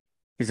out.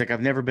 He's like,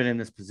 I've never been in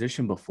this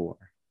position before.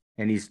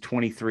 And he's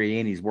 23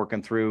 and he's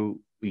working through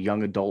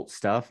young adult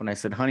stuff. And I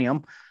said, honey,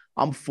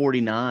 I'm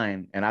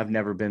 49 and I've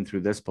never been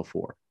through this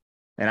before.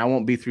 And I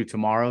won't be through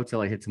tomorrow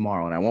till I hit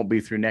tomorrow. And I won't be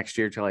through next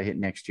year till I hit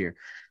next year.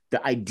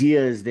 The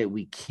idea is that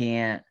we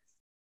can't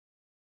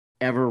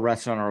ever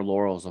rest on our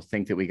laurels or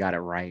think that we got it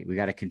right. We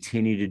got to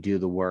continue to do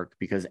the work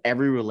because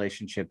every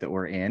relationship that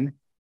we're in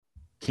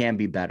can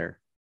be better.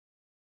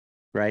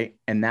 right?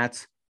 And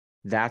that's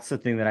the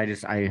thing that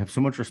I have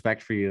so much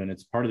respect for you, and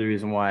it's part of the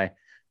reason why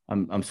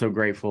I'm so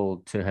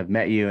grateful to have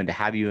met you and to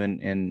have you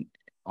in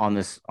on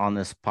this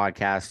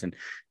podcast and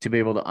to be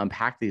able to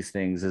unpack these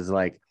things is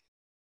like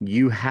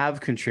you have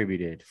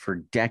contributed for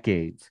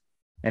decades.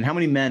 And how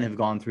many men have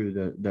gone through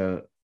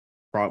the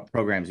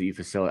programs that you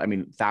facilitate? I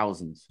mean,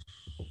 thousands.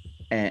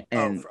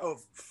 And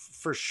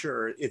For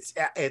sure. It's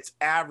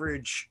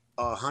average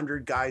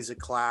 100 guys a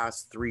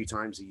class 3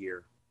 times a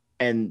year.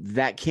 and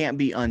that can't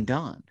be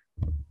undone.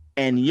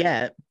 And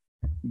yet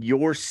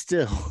you're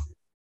still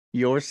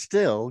you're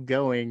still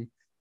going,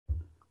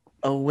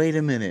 oh, wait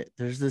a minute.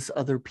 There's this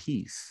other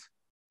piece.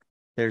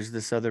 There's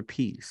this other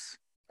piece.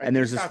 And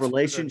there's this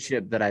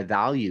relationship that I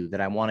value,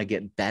 that I want to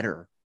get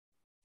better.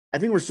 I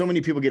think where so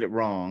many people get it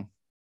wrong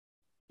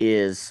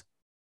is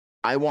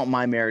I want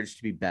my marriage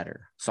to be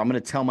better. So I'm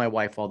going to tell my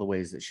wife all the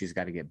ways that she's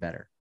got to get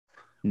better.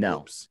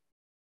 No, Oops.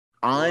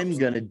 I'm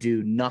going to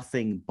do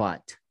nothing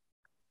but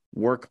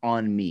work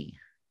on me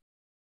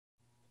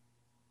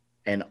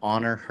and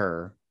honor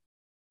her.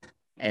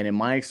 And in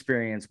my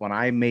experience, when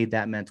I made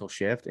that mental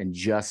shift and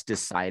just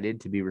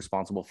decided to be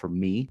responsible for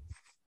me,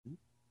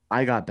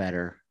 I got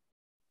better.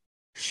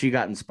 She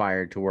got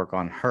inspired to work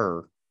on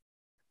her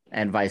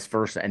and vice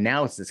versa. And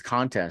now it's this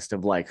contest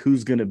of like,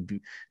 who's going to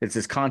be, it's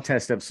this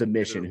contest of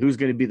submission. Who's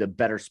going to be the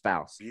better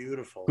spouse?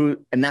 Beautiful.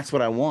 And that's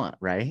what I want,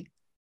 right?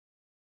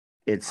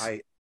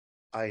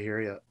 I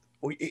hear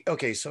you.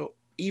 Okay. So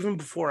even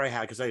before I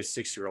had, cause I have a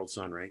 6-year-old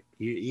son, right?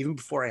 Even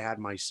before I had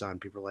my son,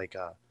 people are like,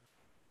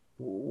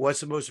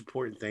 what's the most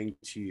important thing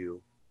to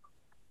you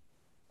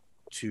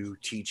to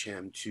teach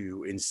him,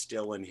 to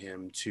instill in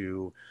him,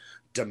 to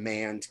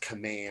demand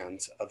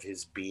command of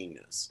his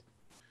beingness?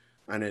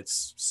 And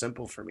it's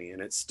simple for me,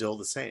 and it's still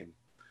the same,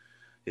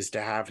 is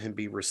to have him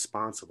be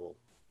responsible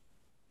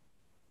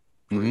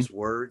for his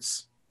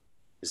words,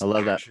 his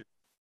action,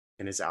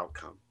 and his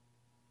outcome.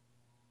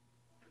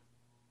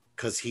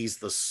 Because he's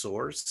the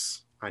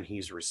source and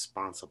he's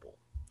responsible.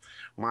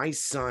 My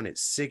son at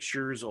 6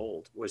 years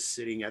old was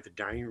sitting at the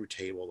dining room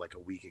table like a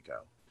week ago,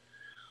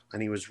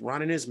 and he was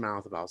running his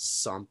mouth about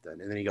something,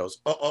 and then he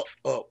goes, oh.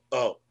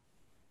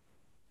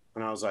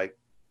 And I was like,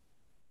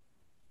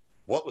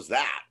 what was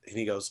that? And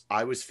he goes,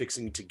 I was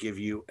fixing to give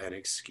you an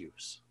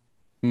excuse.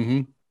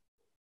 Mm-hmm.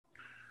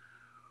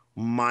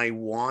 My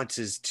want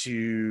is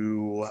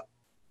to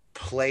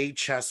play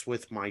chess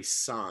with my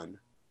son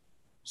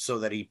so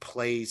that he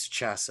plays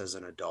chess as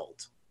an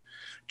adult.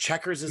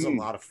 Checkers is a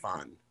lot of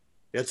fun.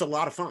 It's a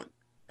lot of fun.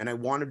 And I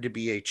want him to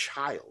be a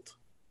child.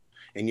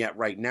 And yet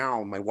right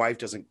now, my wife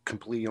doesn't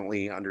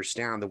completely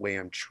understand the way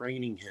I'm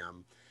training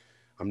him.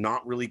 I'm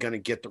not really going to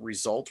get the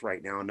result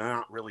right now. I'm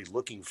not really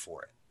looking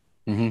for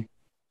it. Mm-hmm.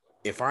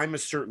 If I'm a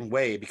certain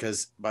way,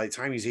 because by the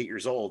time he's 8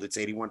 years old, it's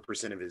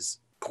 81% of his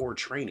core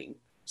training.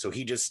 So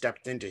he just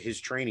stepped into his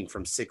training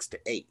from 6 to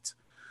 8.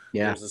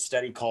 Yeah. There's a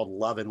study called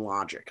Love and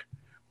Logic.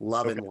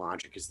 Love and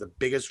Logic is the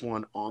biggest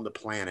one on the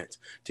planet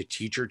to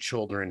teach your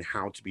children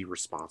how to be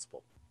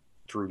responsible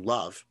through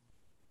love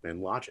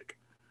and logic.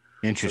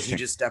 Interesting. So he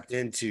just stepped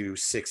into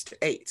 6 to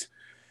 8.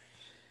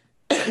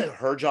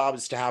 Her job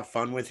is to have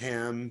fun with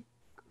him.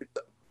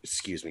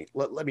 Excuse me.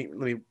 Let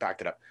me back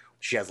that up.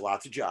 She has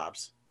lots of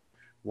jobs.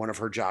 One of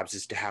her jobs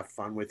is to have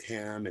fun with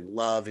him and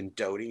love and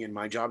doting. And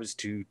my job is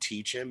to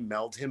teach him,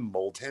 meld him,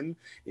 mold him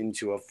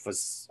into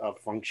a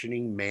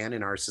functioning man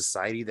in our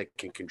society that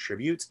can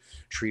contribute,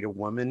 treat a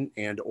woman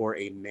and or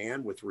a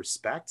man with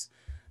respect,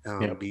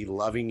 be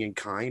loving and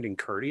kind and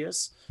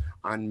courteous,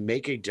 and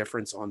make a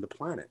difference on the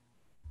planet.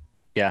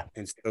 Yeah.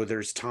 And so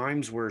there's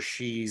times where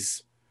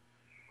she's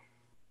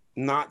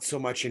not so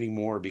much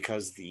anymore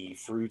because the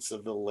fruits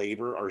of the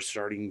labor are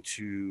starting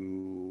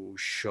to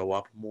show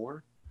up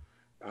more.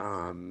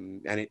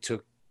 And it took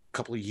a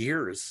couple of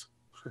years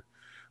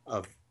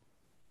of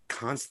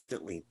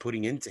constantly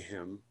putting into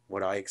him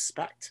what I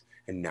expect.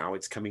 And now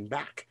it's coming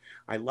back.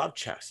 I love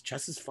chess.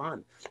 Chess is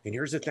fun. And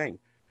here's the thing,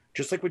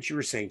 just like what you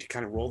were saying, to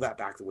kind of roll that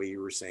back the way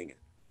you were saying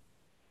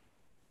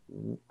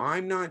it.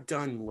 I'm not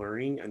done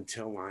learning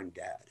until I'm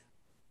dead.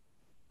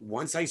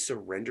 Once I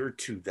surrender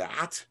to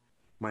that,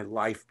 my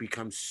life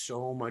becomes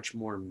so much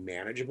more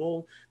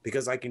manageable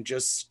because I can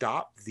just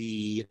stop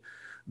the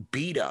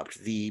beat up,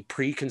 the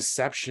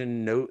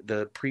preconception note,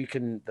 the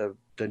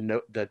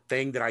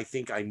thing that I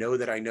think I know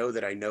that I know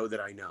that I know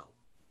that I know.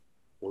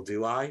 Well,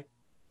 do I?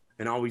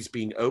 And always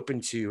being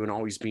open to and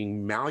always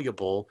being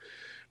malleable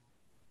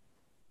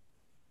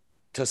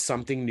to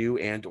something new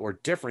and or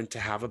different to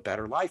have a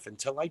better life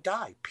until I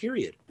die,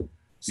 period.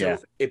 So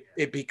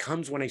it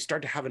becomes, when I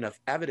start to have enough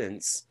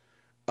evidence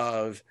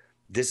of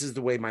this is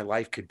the way my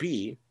life could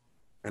be,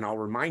 and I'll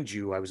remind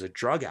you, I was a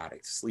drug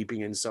addict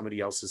sleeping in somebody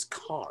else's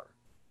car,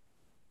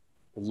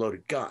 a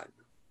loaded gun.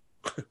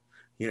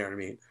 You know what I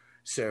mean?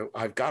 So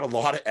I've got a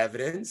lot of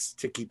evidence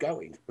to keep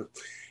going.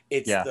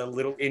 It's the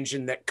little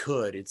engine that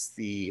could. It's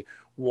the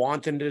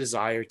want and the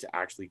desire to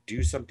actually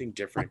do something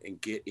different and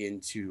get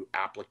into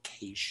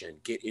application,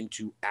 get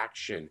into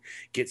action,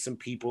 get some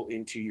people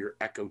into your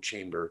echo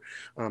chamber,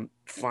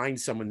 find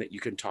someone that you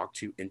can talk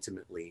to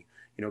intimately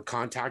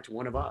contact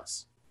one of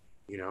us,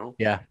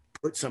 Yeah.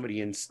 put somebody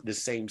in the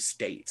same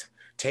state.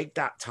 Take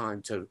that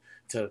time to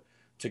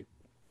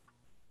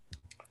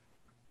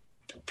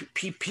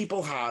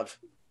people have,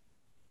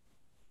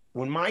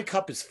 when my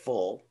cup is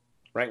full,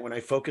 right? When I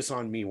focus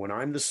on me, when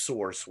I'm the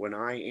source, when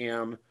I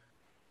am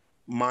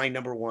my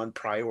number one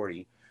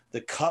priority,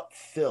 the cup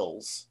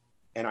fills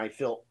and I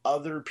fill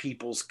other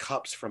people's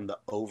cups from the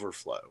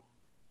overflow.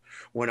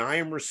 When I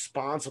am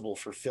responsible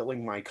for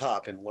filling my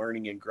cup and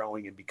learning and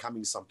growing and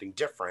becoming something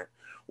different,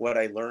 what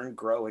I learn,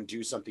 grow, and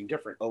do something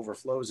different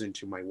overflows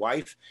into my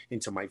wife,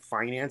 into my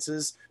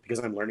finances, because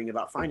I'm learning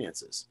about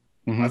finances.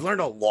 Mm-hmm. I've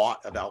learned a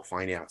lot about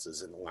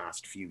finances in the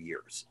last few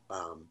years.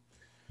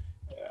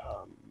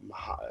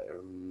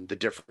 The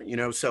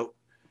different, so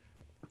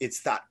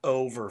it's that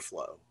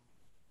overflow.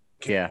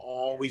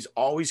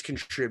 Always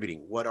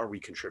contributing. What are we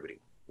contributing?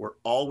 We're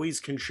always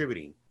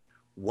contributing.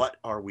 What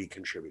are we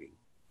contributing?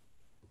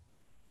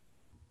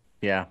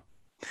 Yeah,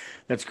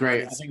 that's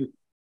great.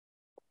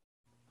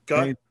 Go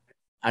ahead.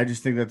 I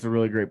just think that's a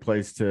really great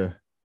place to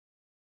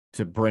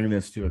bring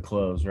this to a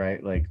close,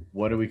 right? Like,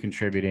 what are we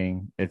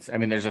contributing?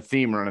 There's a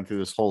theme running through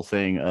this whole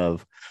thing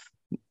of,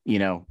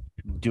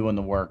 doing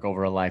the work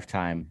over a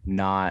lifetime,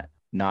 not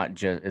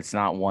just, it's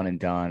not one and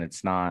done.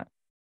 It's not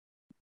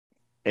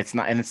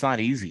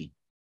easy.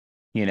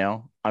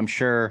 I'm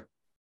sure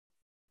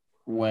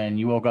when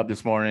you woke up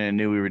this morning and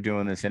knew we were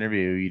doing this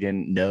interview, you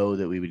didn't know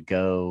that we would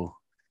go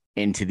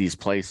into these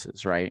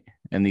places, right?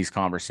 And these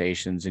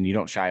conversations, and you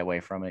don't shy away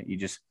from it. You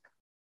just,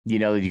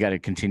 that you got to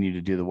continue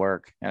to do the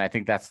work. And I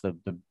think that's the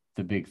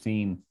big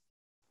theme,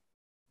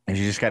 is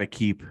you just got to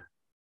keep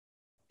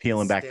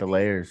peeling back the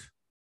layers.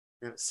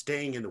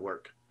 Staying in the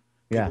work.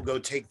 Yeah. People go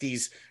take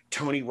these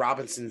Tony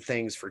Robinson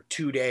things for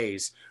 2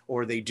 days,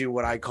 or they do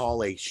what I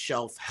call a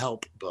shelf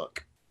help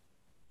book,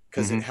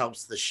 because it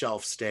helps the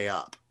shelf stay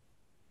up.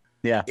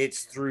 Yeah.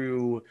 It's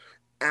through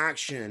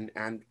action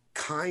and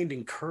kind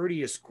and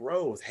courteous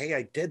growth. Hey,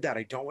 I did that.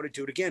 I don't want to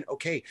do it again.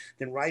 Okay,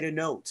 then write a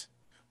note.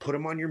 Put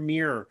them on your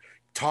mirror.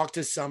 Talk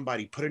to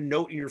somebody. Put a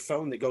note in your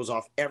phone that goes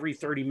off every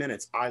 30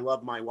 minutes. I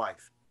love my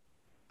wife.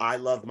 I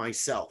love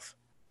myself.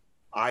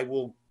 I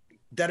will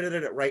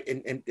right?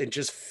 And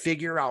just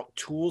figure out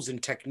tools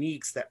and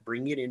techniques that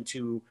bring it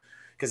into,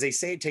 because they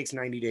say it takes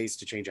 90 days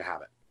to change a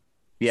habit.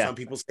 Yeah. Some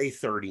people say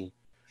 30,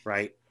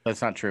 right?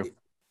 That's not true.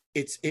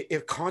 It's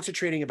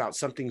concentrating about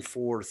something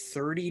for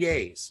 30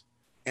 days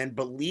and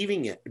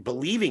believing it.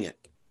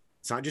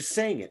 It's not just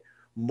saying it.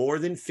 More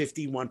than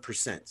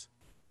 51%.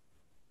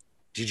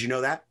 Did you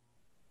know that?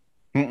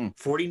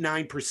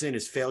 49%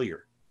 is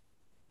failure.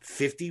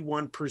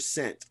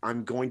 51%,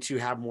 I'm going to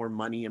have more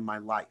money in my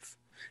life.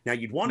 Now,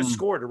 you'd want to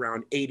score it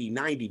around 80,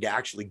 90 to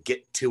actually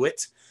get to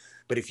it.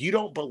 But if you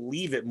don't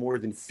believe it more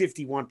than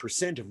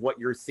 51% of what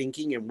you're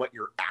thinking and what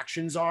your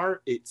actions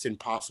are, it's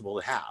impossible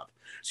to have.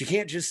 So you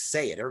can't just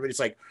say it. Everybody's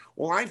like,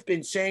 well, I've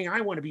been saying I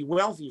want to be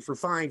wealthy for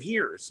 5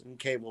 years.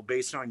 Okay, well,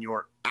 based on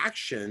your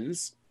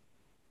actions,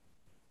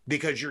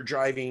 because you're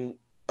driving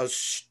a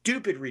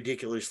stupid,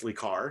 ridiculously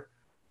car,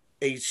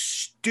 a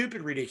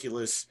stupid,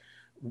 ridiculous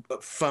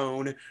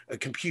phone, a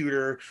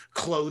computer,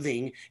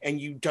 clothing,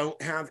 and you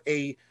don't have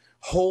a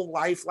whole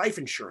life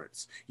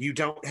insurance. You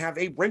don't have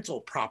a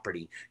rental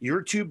property.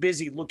 You're too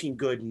busy looking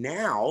good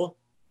now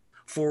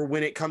for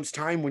when it comes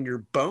time when your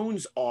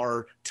bones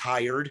are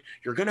tired.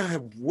 You're going to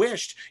have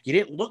wished you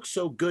didn't look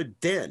so good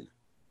then.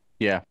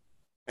 Yeah.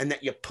 And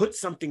that you put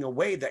something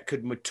away that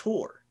could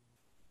mature.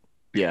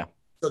 Yeah.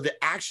 So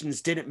the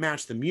actions didn't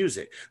match the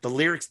music. The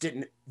lyrics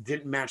didn't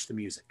match the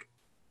music.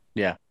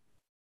 Yeah.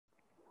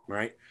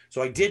 Right.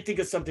 So I did think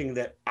of something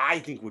that I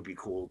think would be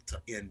cool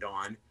to end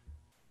on.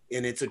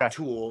 And it's a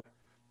tool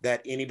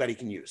that anybody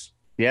can use.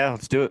 Yeah,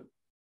 let's do it.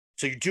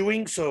 So you're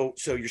doing so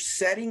you're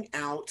setting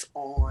out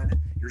on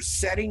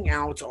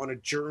a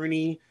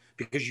journey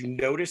because you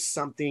notice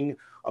something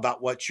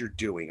about what you're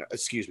doing.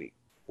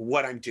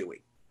 What I'm doing.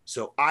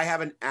 So I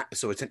have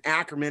it's an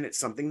acronym. It's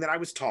something that I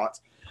was taught.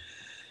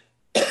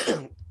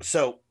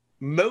 So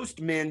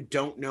most men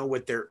don't know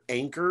what their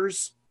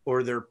anchors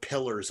or their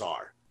pillars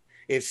are.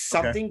 If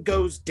something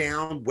goes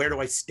down, where do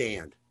I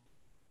stand?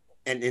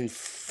 And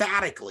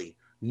emphatically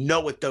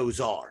know what those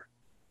are.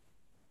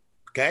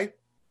 Okay?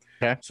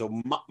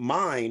 So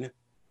mine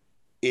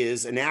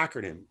is an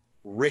acronym,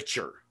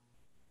 RICHR.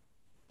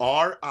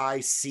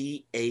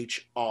 RICHR.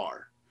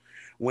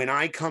 When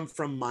I come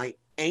from my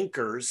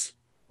anchors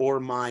or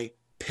my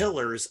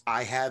pillars,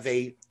 I have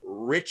a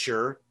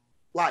richer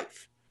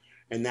life.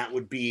 And that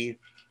would be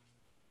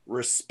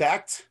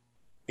respect,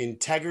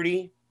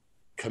 integrity,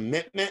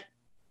 commitment,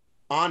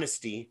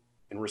 honesty,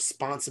 and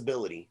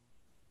responsibility.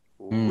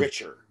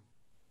 Richer.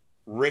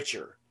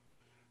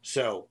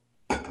 So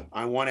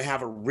I want to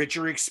have a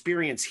richer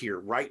experience here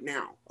right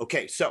now.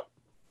 Okay, so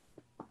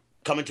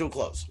coming to a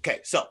close. Okay,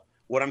 so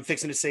what I'm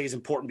fixing to say is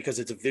important because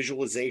it's a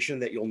visualization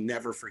that you'll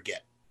never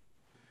forget.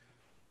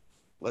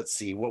 Let's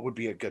see, what would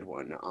be a good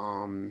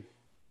one?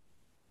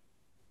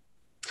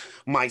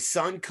 My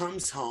son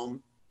comes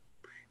home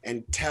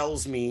and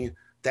tells me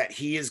that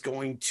he is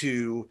going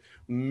to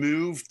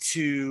move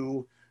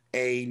to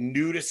a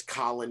nudist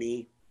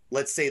colony.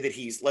 Let's say that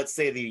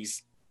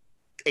he's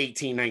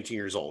 18, 19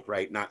 years old,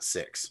 right? Not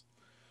 6.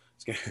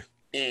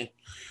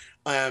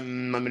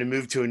 I'm going to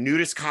move to a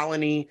nudist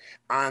colony,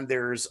 and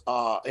there's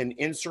an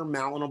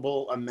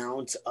insurmountable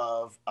amount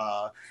of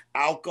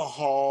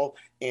alcohol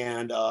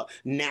and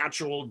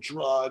natural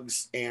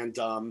drugs and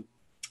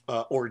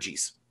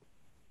orgies.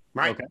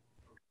 Right? Okay.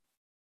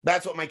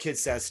 That's what my kid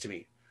says to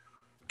me.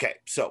 Okay,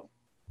 so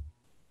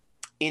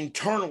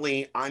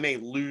internally, I may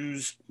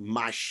lose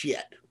my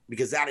shit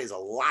because that is a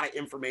lot of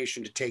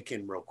information to take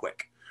in real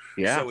quick.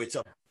 Yeah. So it's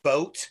a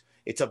boat.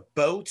 It's a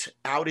boat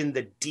out in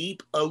the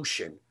deep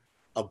ocean.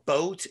 A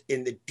boat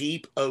in the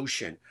deep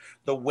ocean.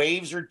 The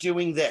waves are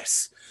doing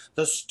this.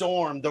 The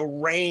storm, the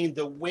rain,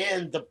 the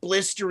wind, the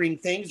blistering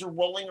things are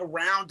rolling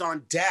around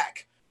on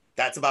deck.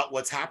 That's about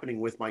what's happening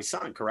with my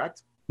son,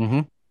 correct? Mm-hmm.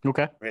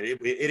 Okay.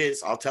 It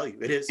is. I'll tell you,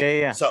 it is.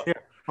 Yeah. So yeah,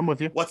 I'm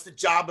with you. What's the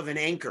job of an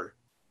anchor?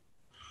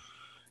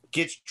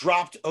 Gets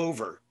dropped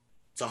over.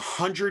 It's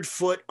 100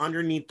 foot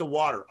underneath the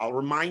water. I'll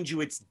remind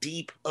you, it's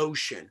deep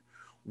ocean.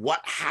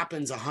 What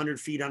happens 100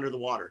 feet under the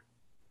water?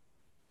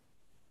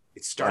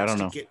 It starts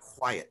to get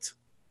quiet.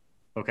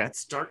 Okay. It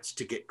starts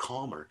to get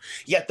calmer.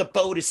 Yet the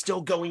boat is still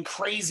going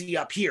crazy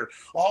up here.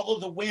 All of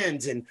the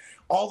winds and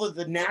all of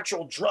the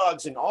natural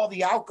drugs and all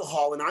the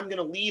alcohol. And I'm going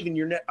to leave, and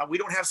we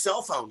don't have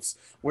cell phones.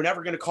 We're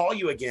never going to call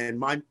you again.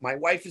 My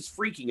wife is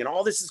freaking, and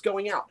all this is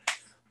going out.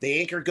 The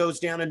anchor goes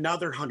down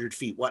another 100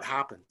 feet. What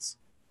happens?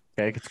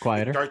 Okay, it gets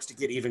quieter. It starts to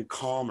get even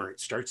calmer. It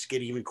starts to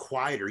get even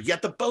quieter.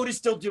 Yet the boat is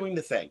still doing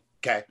the thing.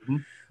 Okay. Mm-hmm.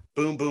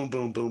 Boom, boom,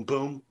 boom, boom,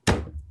 boom.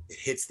 It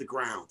hits the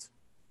ground.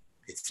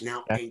 It's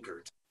now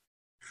anchored.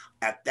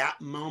 At that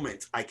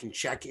moment, I can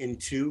check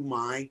into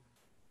my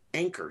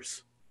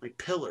anchors, my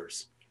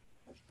pillars.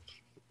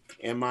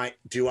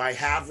 Do I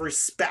have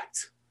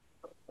respect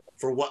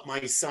for what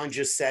my son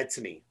just said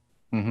to me?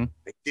 Mm-hmm.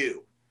 I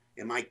do.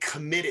 Am I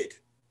committed?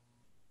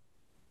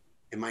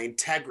 Am I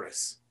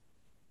integrous?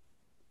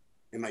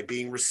 Am I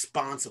being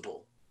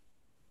responsible?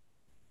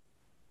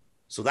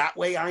 So that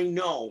way I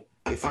know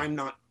if I'm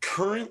not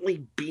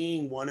currently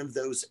being one of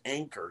those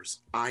anchors,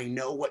 I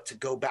know what to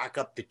go back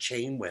up the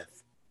chain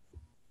with.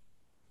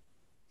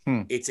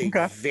 It's a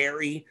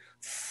very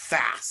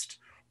fast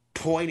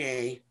point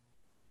A.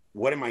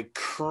 What am I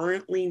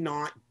currently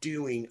not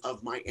doing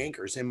of my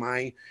anchors? Am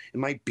I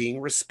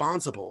being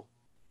responsible?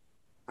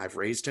 I've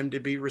raised him to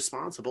be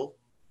responsible,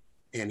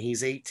 and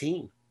he's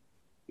 18.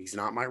 He's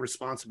not my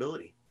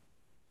responsibility.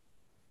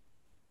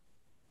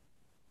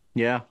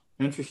 Yeah,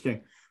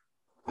 interesting.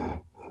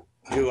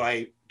 Do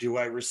I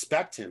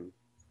respect him?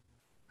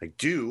 I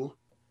do.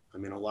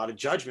 I'm in a lot of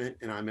judgment,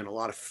 and I'm in a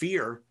lot of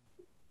fear,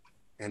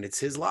 and it's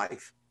his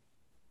life.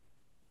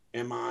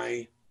 Am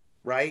I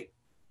right?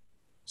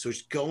 So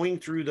it's going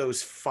through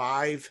those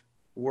 5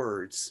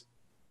 words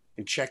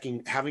and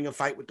checking, having a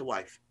fight with the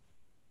wife.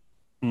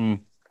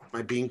 Am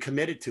I being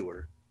committed to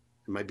her?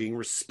 Am I being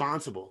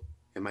responsible?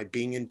 Am I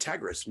being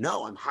integrous?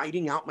 No, I'm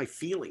hiding out my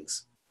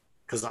feelings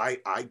because I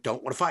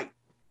don't want to fight.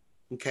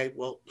 Okay,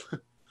 well,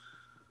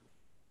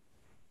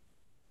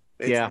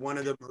 it's one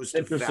of the most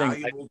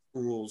valuable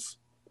tools.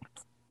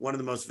 One of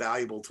the most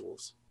valuable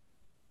tools.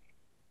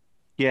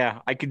 Yeah,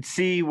 I could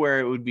see where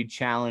it would be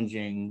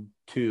challenging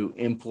to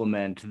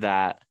implement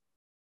that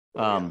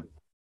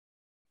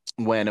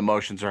when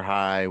emotions are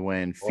high,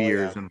 when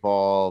fear is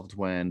involved,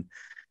 when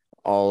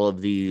all of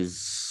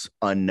these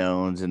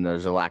unknowns and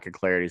there's a lack of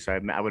clarity. So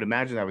I would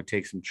imagine that would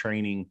take some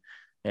training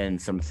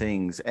and some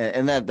things,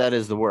 and that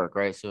is the work,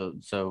 right? So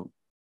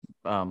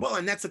well,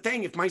 and that's the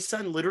thing. If my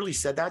son literally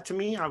said that to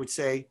me, I would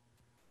say,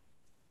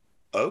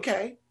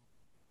 okay,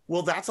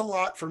 well, that's a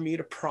lot for me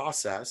to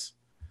process.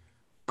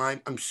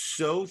 I'm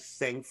so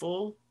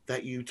thankful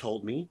that you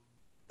told me.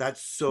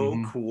 That's so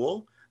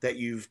cool that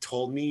you've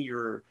told me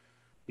your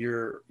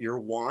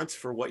wants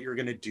for what you're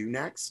going to do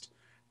next.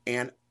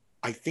 And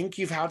I think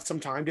you've had some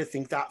time to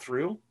think that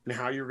through and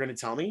how you're going to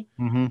tell me.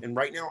 And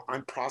right now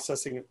I'm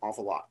processing an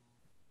awful lot.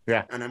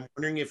 Yeah. And I'm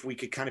wondering if we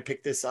could kind of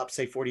pick this up,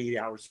 say 48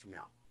 hours from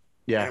now.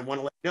 Yeah. And I want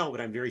to let you know, but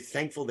I'm very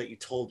thankful that you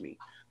told me.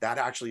 That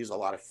actually is a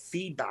lot of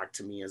feedback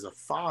to me as a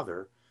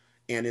father.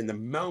 And in the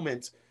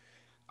moment,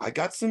 I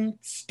got some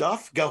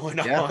stuff going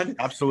on.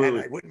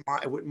 Absolutely. And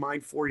I wouldn't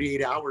mind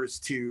 48 hours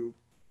to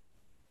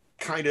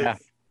kind of,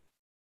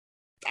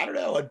 I don't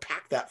know,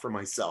 unpack that for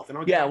myself. And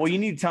well, you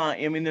need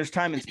time. I mean, there's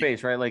time and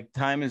space, right? Like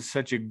time is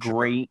such a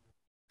great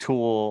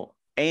tool.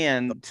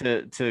 And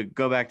to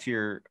go back to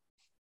your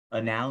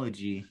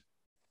analogy,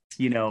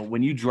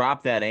 when you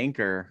drop that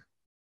anchor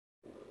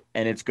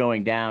and it's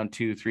going down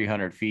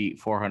 200-300 feet,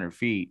 400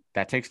 feet,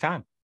 that takes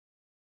time.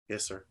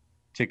 Yes, sir.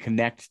 To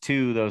connect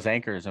to those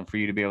anchors and for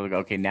you to be able to go,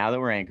 okay, now that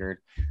we're anchored,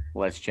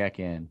 let's check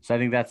in. So I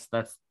think that's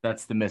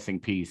the missing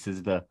piece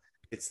is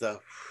it's the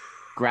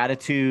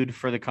gratitude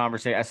for the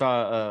conversation. I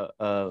saw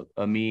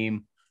a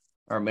meme,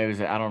 or maybe it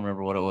was, I don't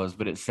remember what it was,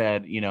 but it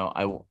said,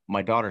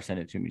 my daughter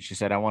sent it to me. She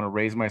said, I want to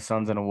raise my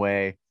sons in a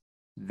way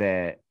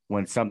that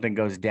when something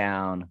goes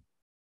down,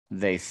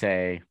 they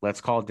say,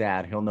 let's call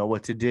dad. He'll know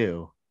what to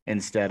do,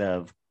 instead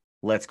of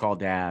let's call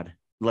dad.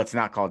 Let's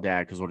not call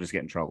dad because we'll just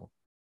get in trouble.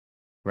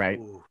 Right.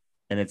 Ooh.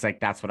 And it's like,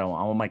 that's what I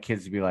want. I want my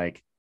kids to be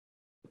like,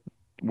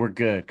 we're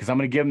good. Cause I'm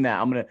going to give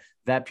them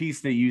that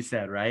piece that you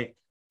said, right?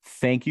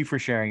 Thank you for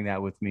sharing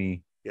that with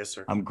me. Yes,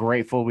 sir. I'm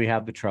grateful we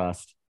have the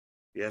trust.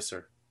 Yes,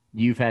 sir.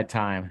 You've had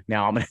time.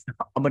 Now I'm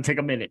gonna take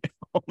a minute.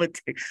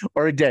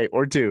 Or a day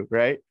or two,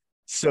 right?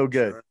 So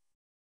good. Sure.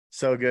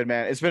 So good,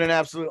 man. It's been an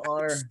absolute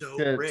honor so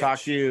to rich. talk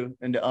to you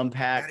and to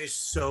unpack. That is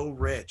so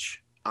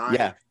rich.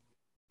 Yeah.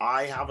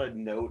 I have a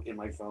note in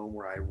my phone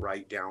where I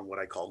write down what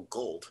I call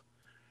gold.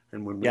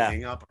 And when we Yeah.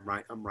 hang up,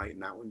 I'm writing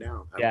that one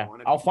down. Yeah.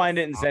 I'll find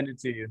it and send it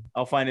to you.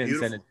 I'll find it and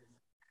send it.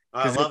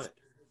 I love it.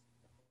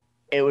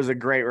 It was a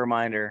great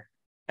reminder.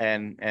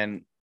 And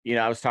you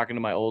know, I was talking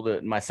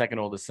to my second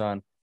oldest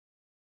son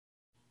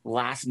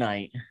last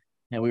night,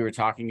 and we were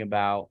talking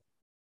about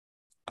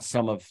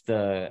some of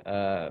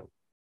the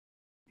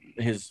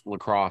his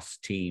lacrosse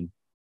team.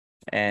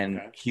 And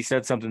Okay. he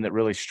said something that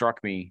really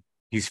struck me.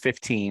 He's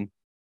 15.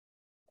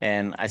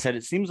 And I said,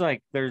 it seems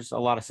like there's a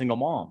lot of single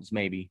moms,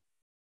 maybe.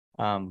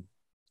 And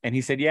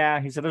he said,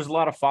 yeah. He said, there's a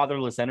lot of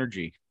fatherless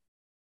energy.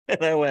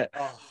 And I went,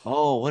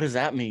 oh, what does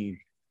that mean?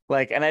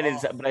 Like, and I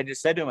didn't, but I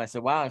just said to him, I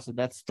said, wow. I said,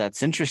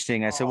 that's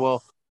interesting. I said,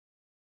 well,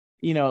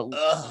 you know,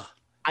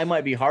 I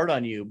might be hard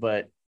on you,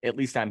 but at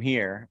least I'm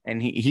here.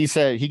 And he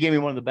said, he gave me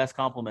one of the best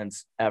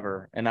compliments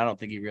ever. And I don't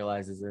think he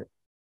realizes it.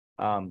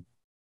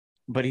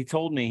 But he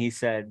told me, he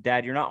said,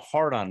 Dad, you're not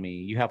hard on me.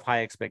 You have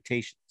high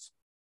expectations,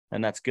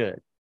 and that's good.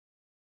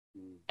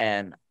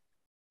 And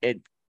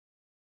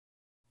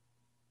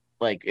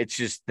it's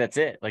just, that's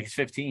it. Like, he's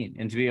 15,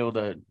 and to be able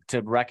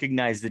to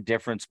recognize the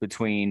difference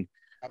between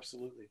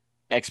absolutely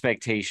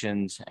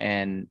expectations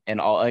and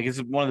all, like,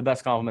 it's one of the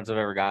best compliments I've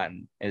ever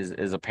gotten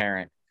as a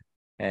parent.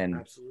 And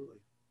absolutely,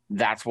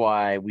 that's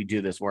why we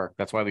do this work.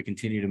 That's why we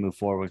continue to move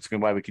forward. It's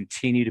why we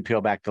continue to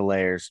peel back the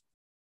layers,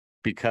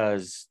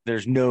 because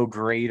there's no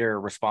greater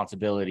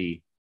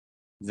responsibility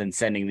than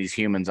sending these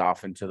humans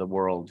off into the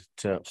world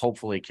to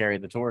hopefully carry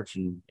the torch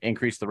and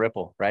increase the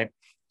ripple, right?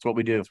 It's what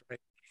we do. right.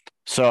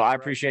 So I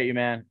appreciate you,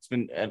 man. It's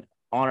been an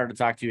honor to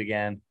talk to you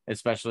again,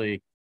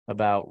 especially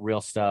about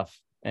real stuff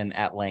and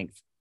at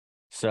length.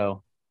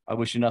 So I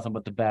wish you nothing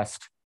but the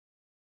best,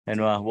 and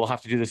we'll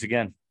have to do this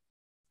again.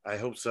 I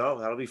hope so.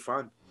 That'll be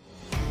fun.